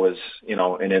that's always,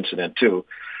 an incident too.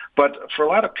 But for a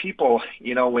lot of people,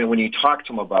 when you talk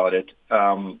to them about it,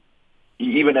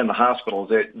 even in the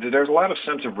hospitals, there's a lot of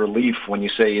sense of relief when you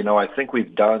say, I think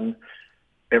we've done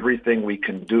everything we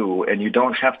can do, and you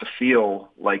don't have to feel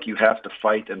like you have to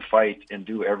fight and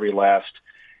do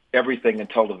everything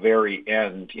until the very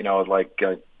end, like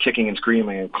kicking and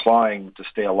screaming and clawing to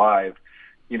stay alive,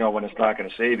 when it's not going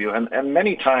to save you. And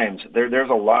many times there's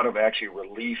a lot of actually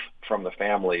relief from the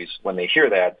families when they hear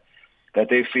that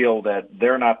they feel that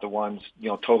they're not the ones,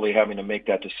 totally having to make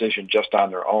that decision just on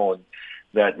their own.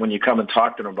 That when you come and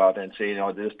talk to them about it and say,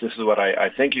 this is what I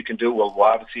think you can do, we'll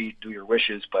obviously do your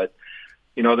wishes, but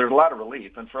there's a lot of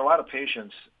relief. And for a lot of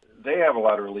patients, they have a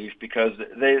lot of relief because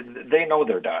they know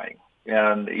they're dying.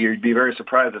 And you'd be very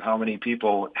surprised at how many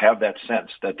people have that sense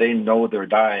that they know they're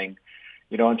dying,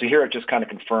 and to hear it just kind of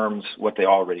confirms what they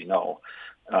already know.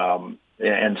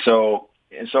 And so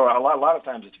a lot of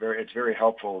times it's very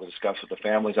helpful to discuss with the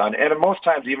families on, and most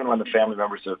times even when the family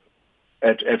members are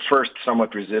at first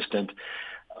somewhat resistant,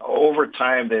 over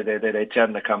time they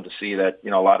tend to come to see that a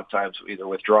lot of times either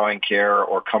withdrawing care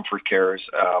or comfort cares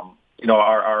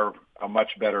are a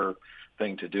much better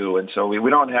thing to do. And so we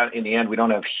don't have, in the end, we don't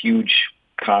have huge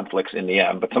conflicts in the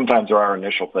end, but sometimes there are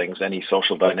initial things. Any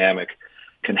social dynamic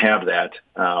can have that.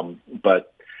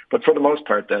 But for the most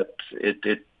part, that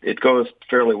it goes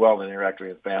fairly well in interacting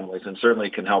with families, and certainly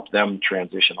can help them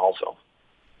transition also.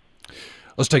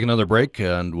 Let's take another break,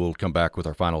 and we'll come back with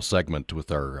our final segment with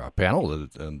our panel.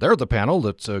 And they're the panel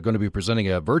that's going to be presenting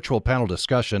a virtual panel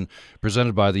discussion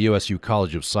presented by the USU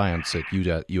College of Science at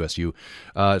USU.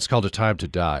 It's called A Time to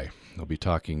Die. They'll be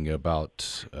talking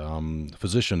about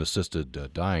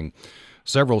physician-assisted dying.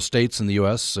 Several states in the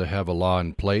U.S. have a law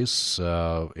in place,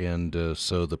 and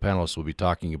so the panelists will be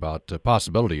talking about the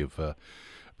possibility of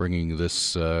bringing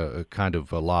this kind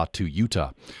of law to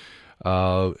Utah.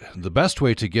 The best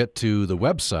way to get to the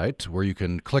website, where you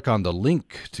can click on the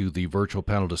link to the virtual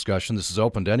panel discussion, this is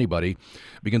open to anybody,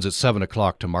 begins at 7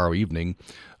 o'clock tomorrow evening,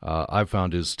 I've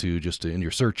found is to just in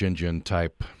your search engine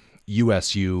type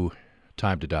USU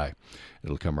Time to Die.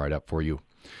 It'll come right up for you.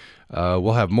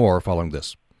 We'll have more following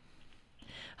this.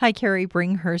 Hi, Carrie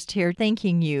Bringhurst here,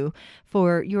 thanking you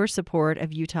for your support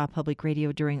of Utah Public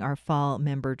Radio during our fall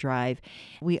member drive.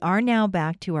 We are now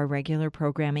back to our regular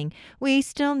programming. We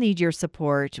still need your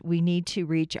support. We need to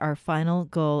reach our final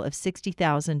goal of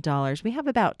 $60,000. We have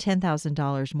about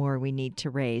 $10,000 more we need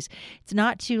to raise. It's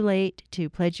not too late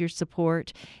to pledge your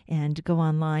support and go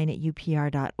online at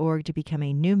upr.org to become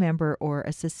a new member or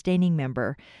a sustaining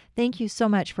member. Thank you so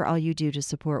much for all you do to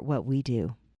support what we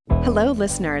do. Hello,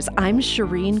 listeners. I'm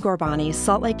Shireen Gorbani,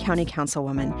 Salt Lake County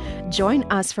Councilwoman. Join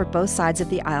us for Both Sides of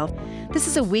the Aisle. This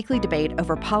is a weekly debate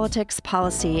over politics,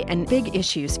 policy, and big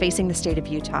issues facing the state of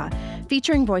Utah,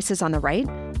 featuring voices on the right,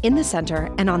 in the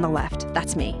center, and on the left.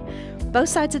 That's me. Both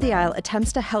Sides of the Aisle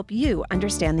attempts to help you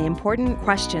understand the important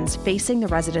questions facing the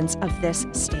residents of this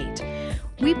state.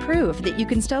 We prove that you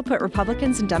can still put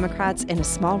Republicans and Democrats in a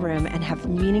small room and have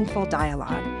meaningful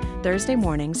dialogue. Thursday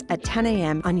mornings at 10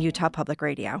 a.m. on Utah Public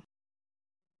Radio.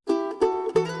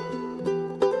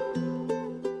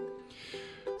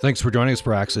 Thanks for joining us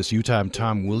for Access Utah. I'm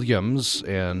Tom Williams,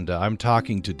 and I'm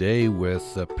talking today with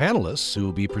panelists who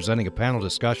will be presenting a panel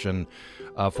discussion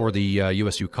for the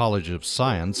USU College of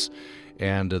Science.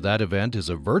 And that event is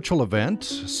a virtual event,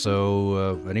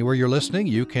 so anywhere you're listening,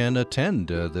 you can attend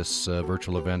this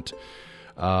virtual event.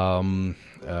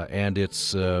 And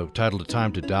it's titled A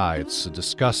Time to Die. It's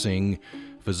discussing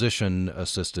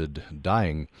physician-assisted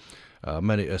dying.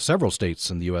 Several states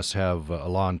in the U.S. have a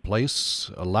law in place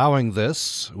allowing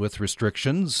this with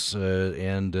restrictions,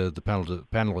 and the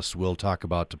panelists will talk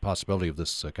about the possibility of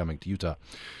this coming to Utah.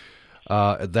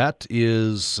 That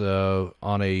is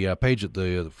on a page at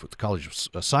the College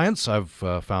of Science. I've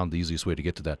found the easiest way to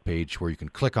get to that page, where you can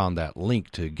click on that link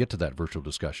to get to that virtual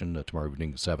discussion tomorrow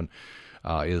evening at 7,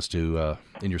 is to,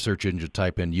 in your search engine,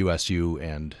 type in USU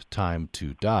and Time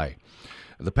to Die.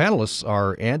 The panelists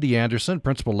are Andy Anderson,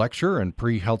 Principal Lecturer and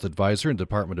Pre-Health Advisor in the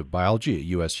Department of Biology at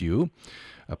USU,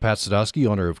 Pat Sadowski,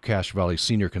 owner of Cache Valley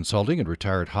Senior Consulting and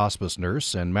retired hospice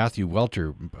nurse, and Matthew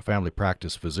Welter, family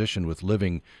practice physician with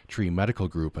Living Tree Medical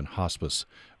Group and hospice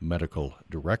medical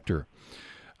director.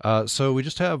 So we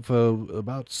just have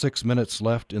about 6 minutes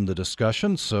left in the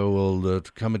discussion, so we'll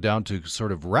come down to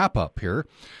sort of wrap up here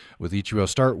with each of you. I'll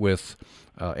start with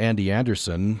Andy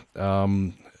Anderson.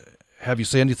 Have you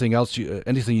say anything else,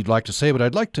 anything you'd like to say? But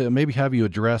I'd like to maybe have you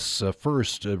address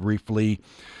first briefly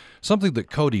something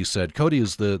that Cody said. Cody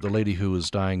is the lady who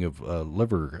is dying of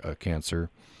liver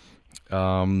cancer.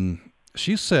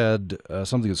 She said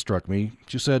something that struck me.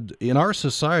 She said, in our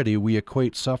society, we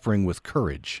equate suffering with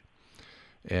courage.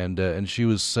 And she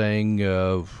was saying,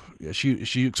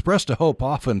 she expressed a hope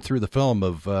often through the film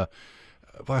of,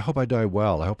 I hope I die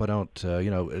well. I hope I don't,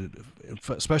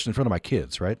 especially in front of my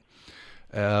kids, right?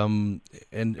 And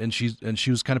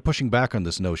she was kind of pushing back on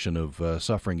this notion of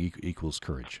suffering equals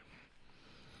courage.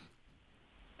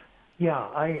 Yeah,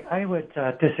 I would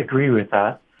disagree with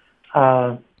that.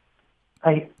 I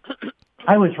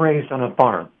was raised on a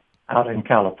farm out in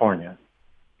California,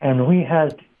 and we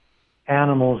had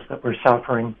animals that were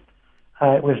suffering.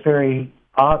 It was very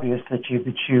obvious that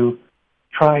you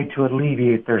tried to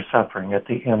alleviate their suffering at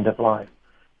the end of life,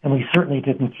 and we certainly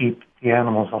didn't keep the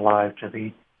animals alive to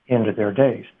the end of their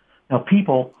days. Now,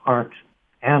 people aren't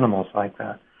animals like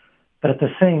that, But at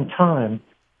the same time,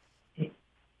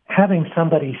 having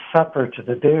somebody suffer to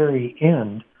the very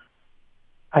end,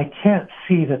 I can't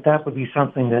see that that would be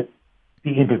something that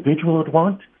the individual would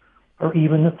want or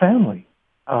even the family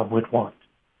would want.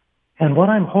 And what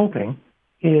I'm hoping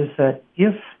is that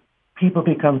if people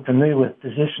become familiar with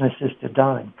physician-assisted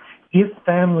dying, if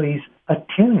families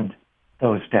attend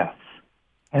those deaths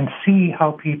and see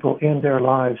how people end their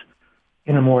lives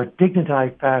in a more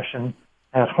dignified fashion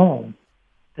at home,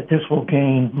 that this will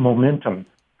gain momentum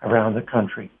around the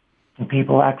country, and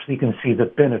people actually can see the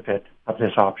benefit of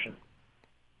this option.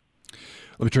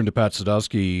 Let me turn to Pat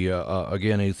Sadowski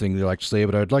again. Anything you'd like to say?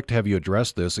 But I'd like to have you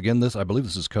address this again. I believe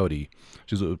this is Cody.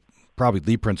 She's probably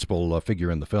the principal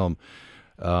figure in the film.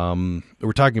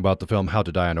 We're talking about the film How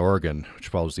to Die in Oregon, which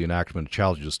follows the enactment of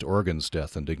challenges to Oregon's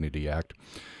Death and Dignity Act.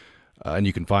 And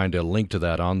you can find a link to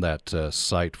that on that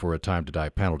site for a Time to Die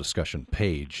panel discussion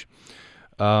page.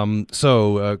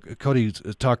 So Cody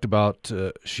talked about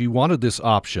she wanted this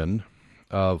option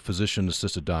of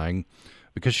physician-assisted dying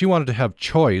because she wanted to have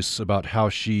choice about how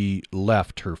she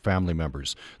left her family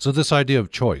members. So this idea of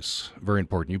choice, very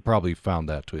important. You probably found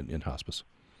that in hospice.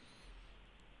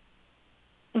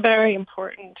 Very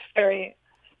important. Very,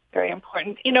 very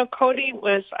important. You know, Cody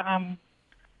was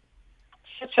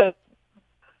such a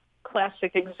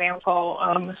classic example,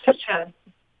 such a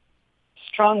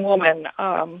strong woman.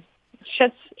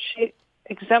 She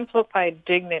exemplified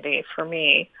dignity for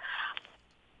me.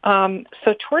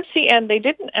 So towards the end, they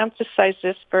didn't emphasize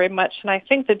this very much, and I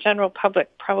think the general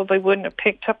public probably wouldn't have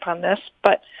picked up on this,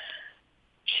 but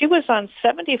she was on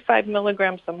 75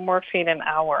 milligrams of morphine an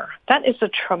hour. That is a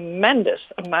tremendous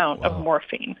amount of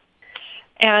morphine.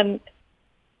 And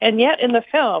yet in the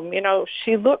film, you know,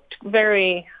 she looked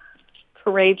very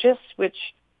courageous, which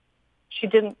she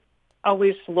didn't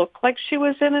always look like she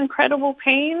was in incredible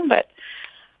pain, but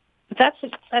that's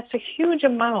a huge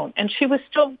amount. And she was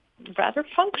still rather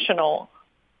functional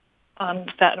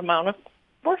on that amount of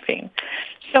morphine.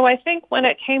 So I think when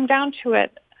it came down to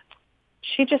it,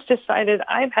 she just decided,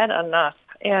 I've had enough.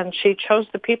 And she chose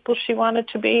the people she wanted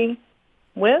to be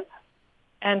with,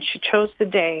 and she chose the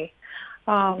day.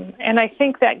 And I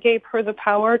think that gave her the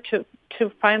power to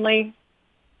finally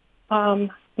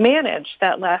manage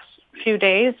that last few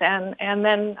days and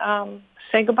then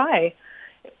say goodbye.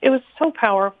 It was so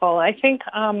powerful. I think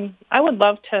I would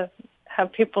love to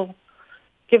have people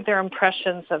give their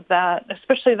impressions of that,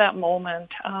 especially that moment.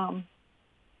 I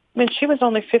mean, she was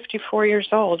only 54 years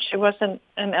old. She wasn't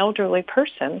an elderly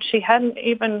person. She hadn't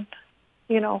even,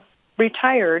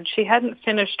 retired. She hadn't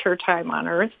finished her time on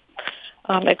Earth,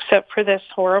 except for this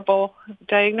horrible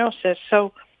diagnosis.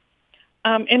 So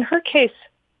in her case,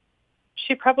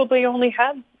 she probably only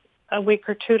had a week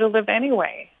or two to live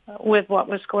anyway with what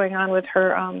was going on with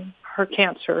her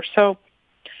cancer. So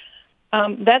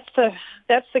that's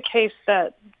the case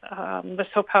that was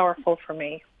so powerful for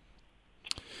me.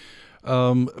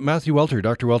 Matthew Welter,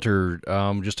 Dr. Welter,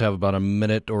 just have about a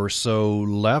minute or so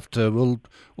left. We'll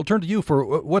turn to you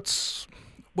for what's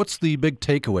the big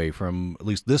takeaway from at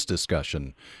least this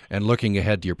discussion, and looking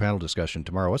ahead to your panel discussion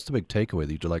tomorrow. What's the big takeaway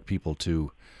that you'd like people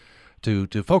to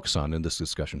focus on in this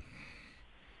discussion?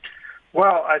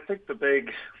 Well, I think the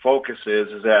big focus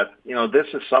is that this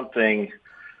is something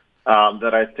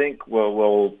that I think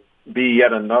will be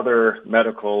yet another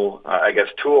medical,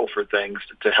 tool for things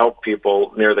to help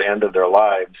people near the end of their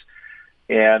lives,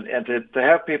 and to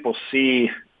have people see,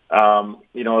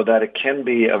 that it can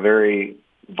be a very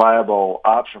viable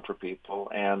option for people,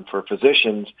 and for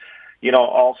physicians,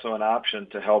 also an option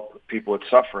to help people with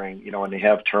suffering, when they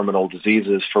have terminal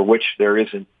diseases for which there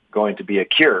isn't going to be a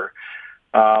cure.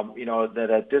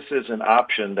 That this is an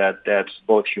option that's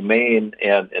both humane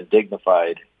and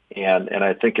dignified. And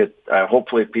I think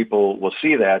hopefully people will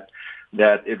see that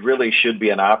it really should be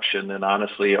an option, and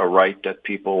honestly a right that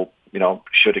people,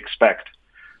 should expect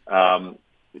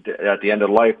at the end of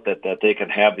life, that they can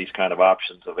have these kind of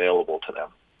options available to them.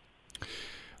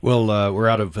 Well, we're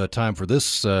out of time for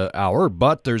this hour,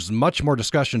 but there's much more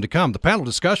discussion to come. The panel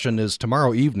discussion is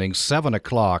tomorrow evening, 7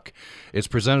 o'clock. It's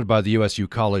presented by the USU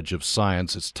College of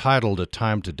Science. It's titled A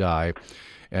Time to Die.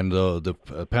 And the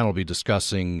panel will be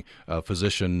discussing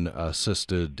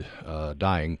physician-assisted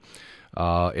dying.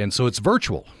 And so it's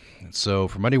virtual. So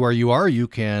from anywhere you are, you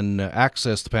can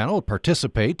access the panel,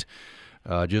 participate.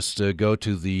 Just go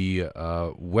to the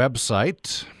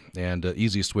website, and the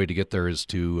easiest way to get there is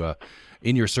to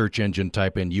in your search engine,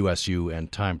 type in USU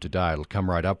and Time to Die. It'll come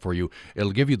right up for you.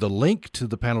 It'll give you the link to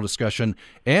the panel discussion,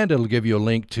 and it'll give you a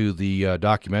link to the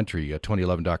documentary, a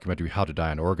 2011 documentary, How to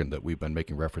Die in Oregon, that we've been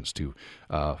making reference to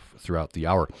throughout the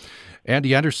hour.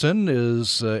 Andy Anderson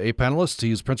is a panelist.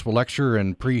 He's principal lecturer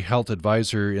and pre-health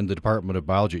advisor in the Department of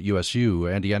Biology at USU.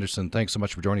 Andy Anderson, thanks so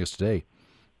much for joining us today.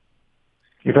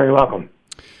 You're very welcome.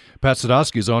 Pat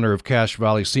Sadowski is owner of Cache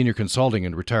Valley Senior Consulting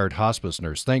and retired hospice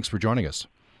nurse. Thanks for joining us.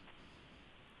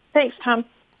 Thanks, Tom.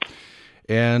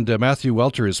 And Matthew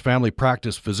Welter is family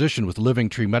practice physician with Living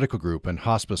Tree Medical Group and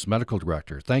hospice medical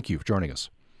director. Thank you for joining us.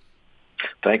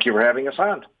 Thank you for having us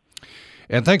on.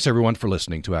 And thanks, everyone, for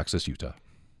listening to Access Utah.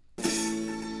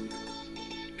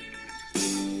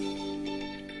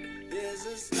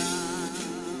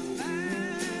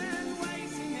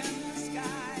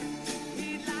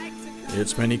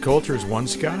 It's many cultures, one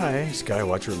sky.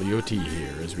 Skywatcher Leo T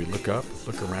here as we look up,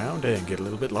 look around, and get a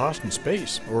little bit lost in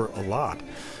space, or a lot.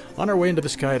 On our way into the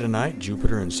sky tonight,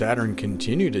 Jupiter and Saturn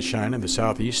continue to shine in the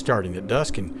southeast starting at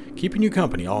dusk and keeping you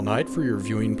company all night for your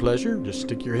viewing pleasure. Just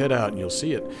stick your head out and you'll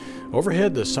see it.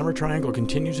 Overhead, the summer triangle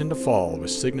continues into fall,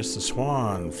 with Cygnus the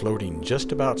Swan floating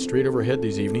just about straight overhead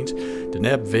these evenings.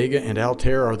 Deneb, Vega, and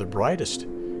Altair are the brightest.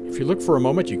 If you look for a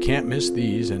moment, you can't miss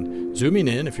these, and zooming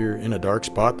in, if you're in a dark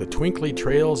spot, the twinkly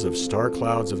trails of star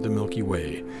clouds of the Milky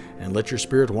Way, and let your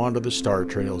spirit wander the star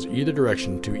trails either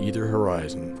direction to either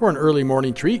horizon. For an early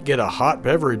morning treat, get a hot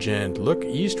beverage and look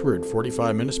eastward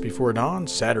 45 minutes before dawn,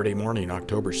 Saturday morning,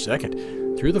 October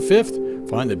 2nd. Through the 5th,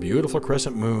 find the beautiful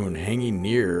crescent moon hanging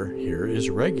near. Here is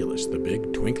Regulus, the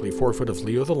big twinkly forefoot of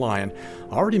Leo the Lion,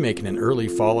 already making an early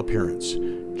fall appearance.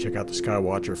 Check out the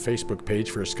Skywatcher Facebook page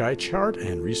for a sky chart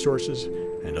and resources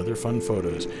and other fun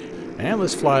photos. And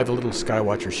let's fly the little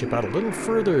Skywatcher ship out a little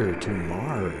further to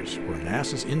Mars, where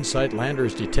NASA's InSight lander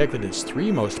has detected its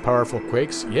 3 most powerful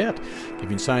quakes yet,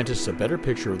 giving scientists a better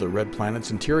picture of the red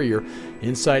planet's interior.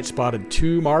 InSight spotted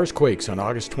 2 Mars quakes on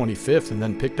August 25th and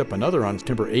then picked up another on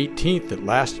September 18th that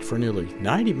lasted for nearly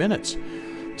 90 minutes.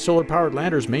 Solar-powered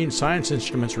lander's main science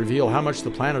instruments reveal how much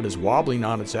the planet is wobbling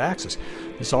on its axis.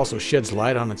 This also sheds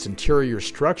light on its interior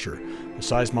structure. The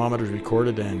seismometers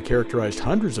recorded and characterized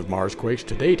hundreds of Mars quakes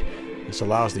to date. This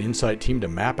allows the InSight team to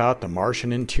map out the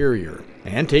Martian interior.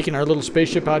 And taking our little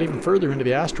spaceship out even further into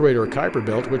the asteroid or Kuiper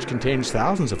Belt, which contains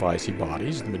thousands of icy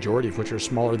bodies, the majority of which are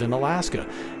smaller than Alaska,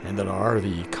 and that are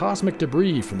the cosmic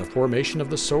debris from the formation of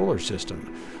the solar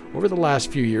system. Over the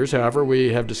last few years, however,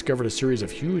 we have discovered a series of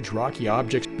huge rocky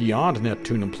objects beyond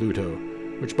Neptune and Pluto,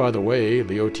 which, by the way,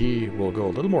 Leo T will go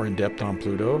a little more in-depth on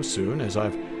Pluto soon. As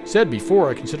I've said before,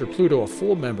 I consider Pluto a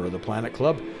full member of the Planet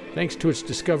Club, thanks to its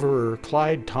discoverer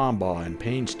Clyde Tombaugh and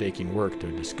painstaking work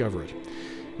to discover it.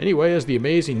 Anyway, as the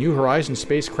amazing New Horizons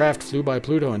spacecraft flew by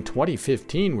Pluto in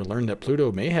 2015, we learned that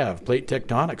Pluto may have plate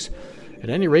tectonics. At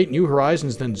any rate, New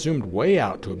Horizons then zoomed way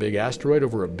out to a big asteroid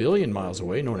over 1 billion miles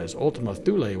away known as Ultima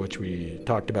Thule, which we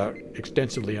talked about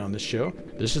extensively on this show.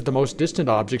 This is the most distant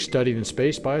object studied in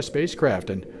space by a spacecraft,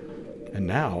 and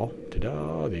now,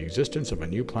 ta-da, the existence of a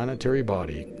new planetary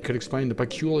body could explain the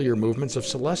peculiar movements of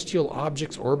celestial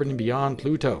objects orbiting beyond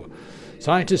Pluto.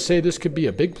 Scientists say this could be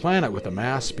a big planet with a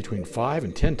mass between 5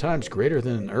 and 10 times greater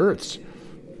than Earth's.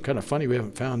 Kind of funny we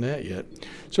haven't found that yet.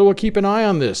 So we'll keep an eye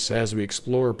on this as we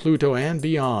explore Pluto and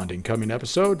beyond in coming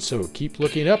episodes, so keep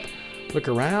looking up, look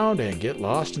around, and get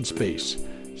lost in space.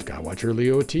 Skywatcher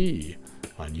Leo T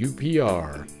on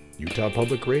UPR, Utah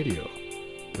Public Radio,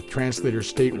 with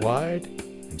translators statewide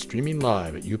and streaming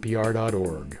live at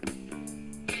upr.org.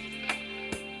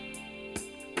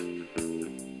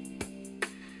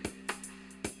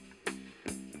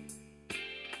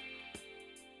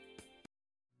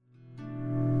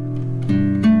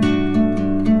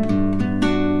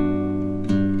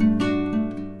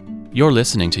 You're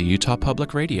listening to Utah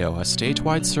Public Radio, a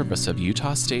statewide service of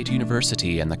Utah State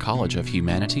University and the College of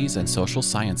Humanities and Social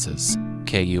Sciences.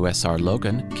 KUSR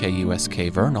Logan,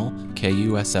 KUSK Vernal,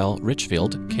 KUSL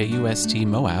Richfield, KUST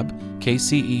Moab,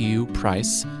 KCEU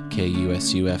Price,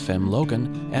 KUSU FM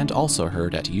Logan, and also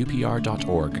heard at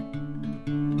upr.org.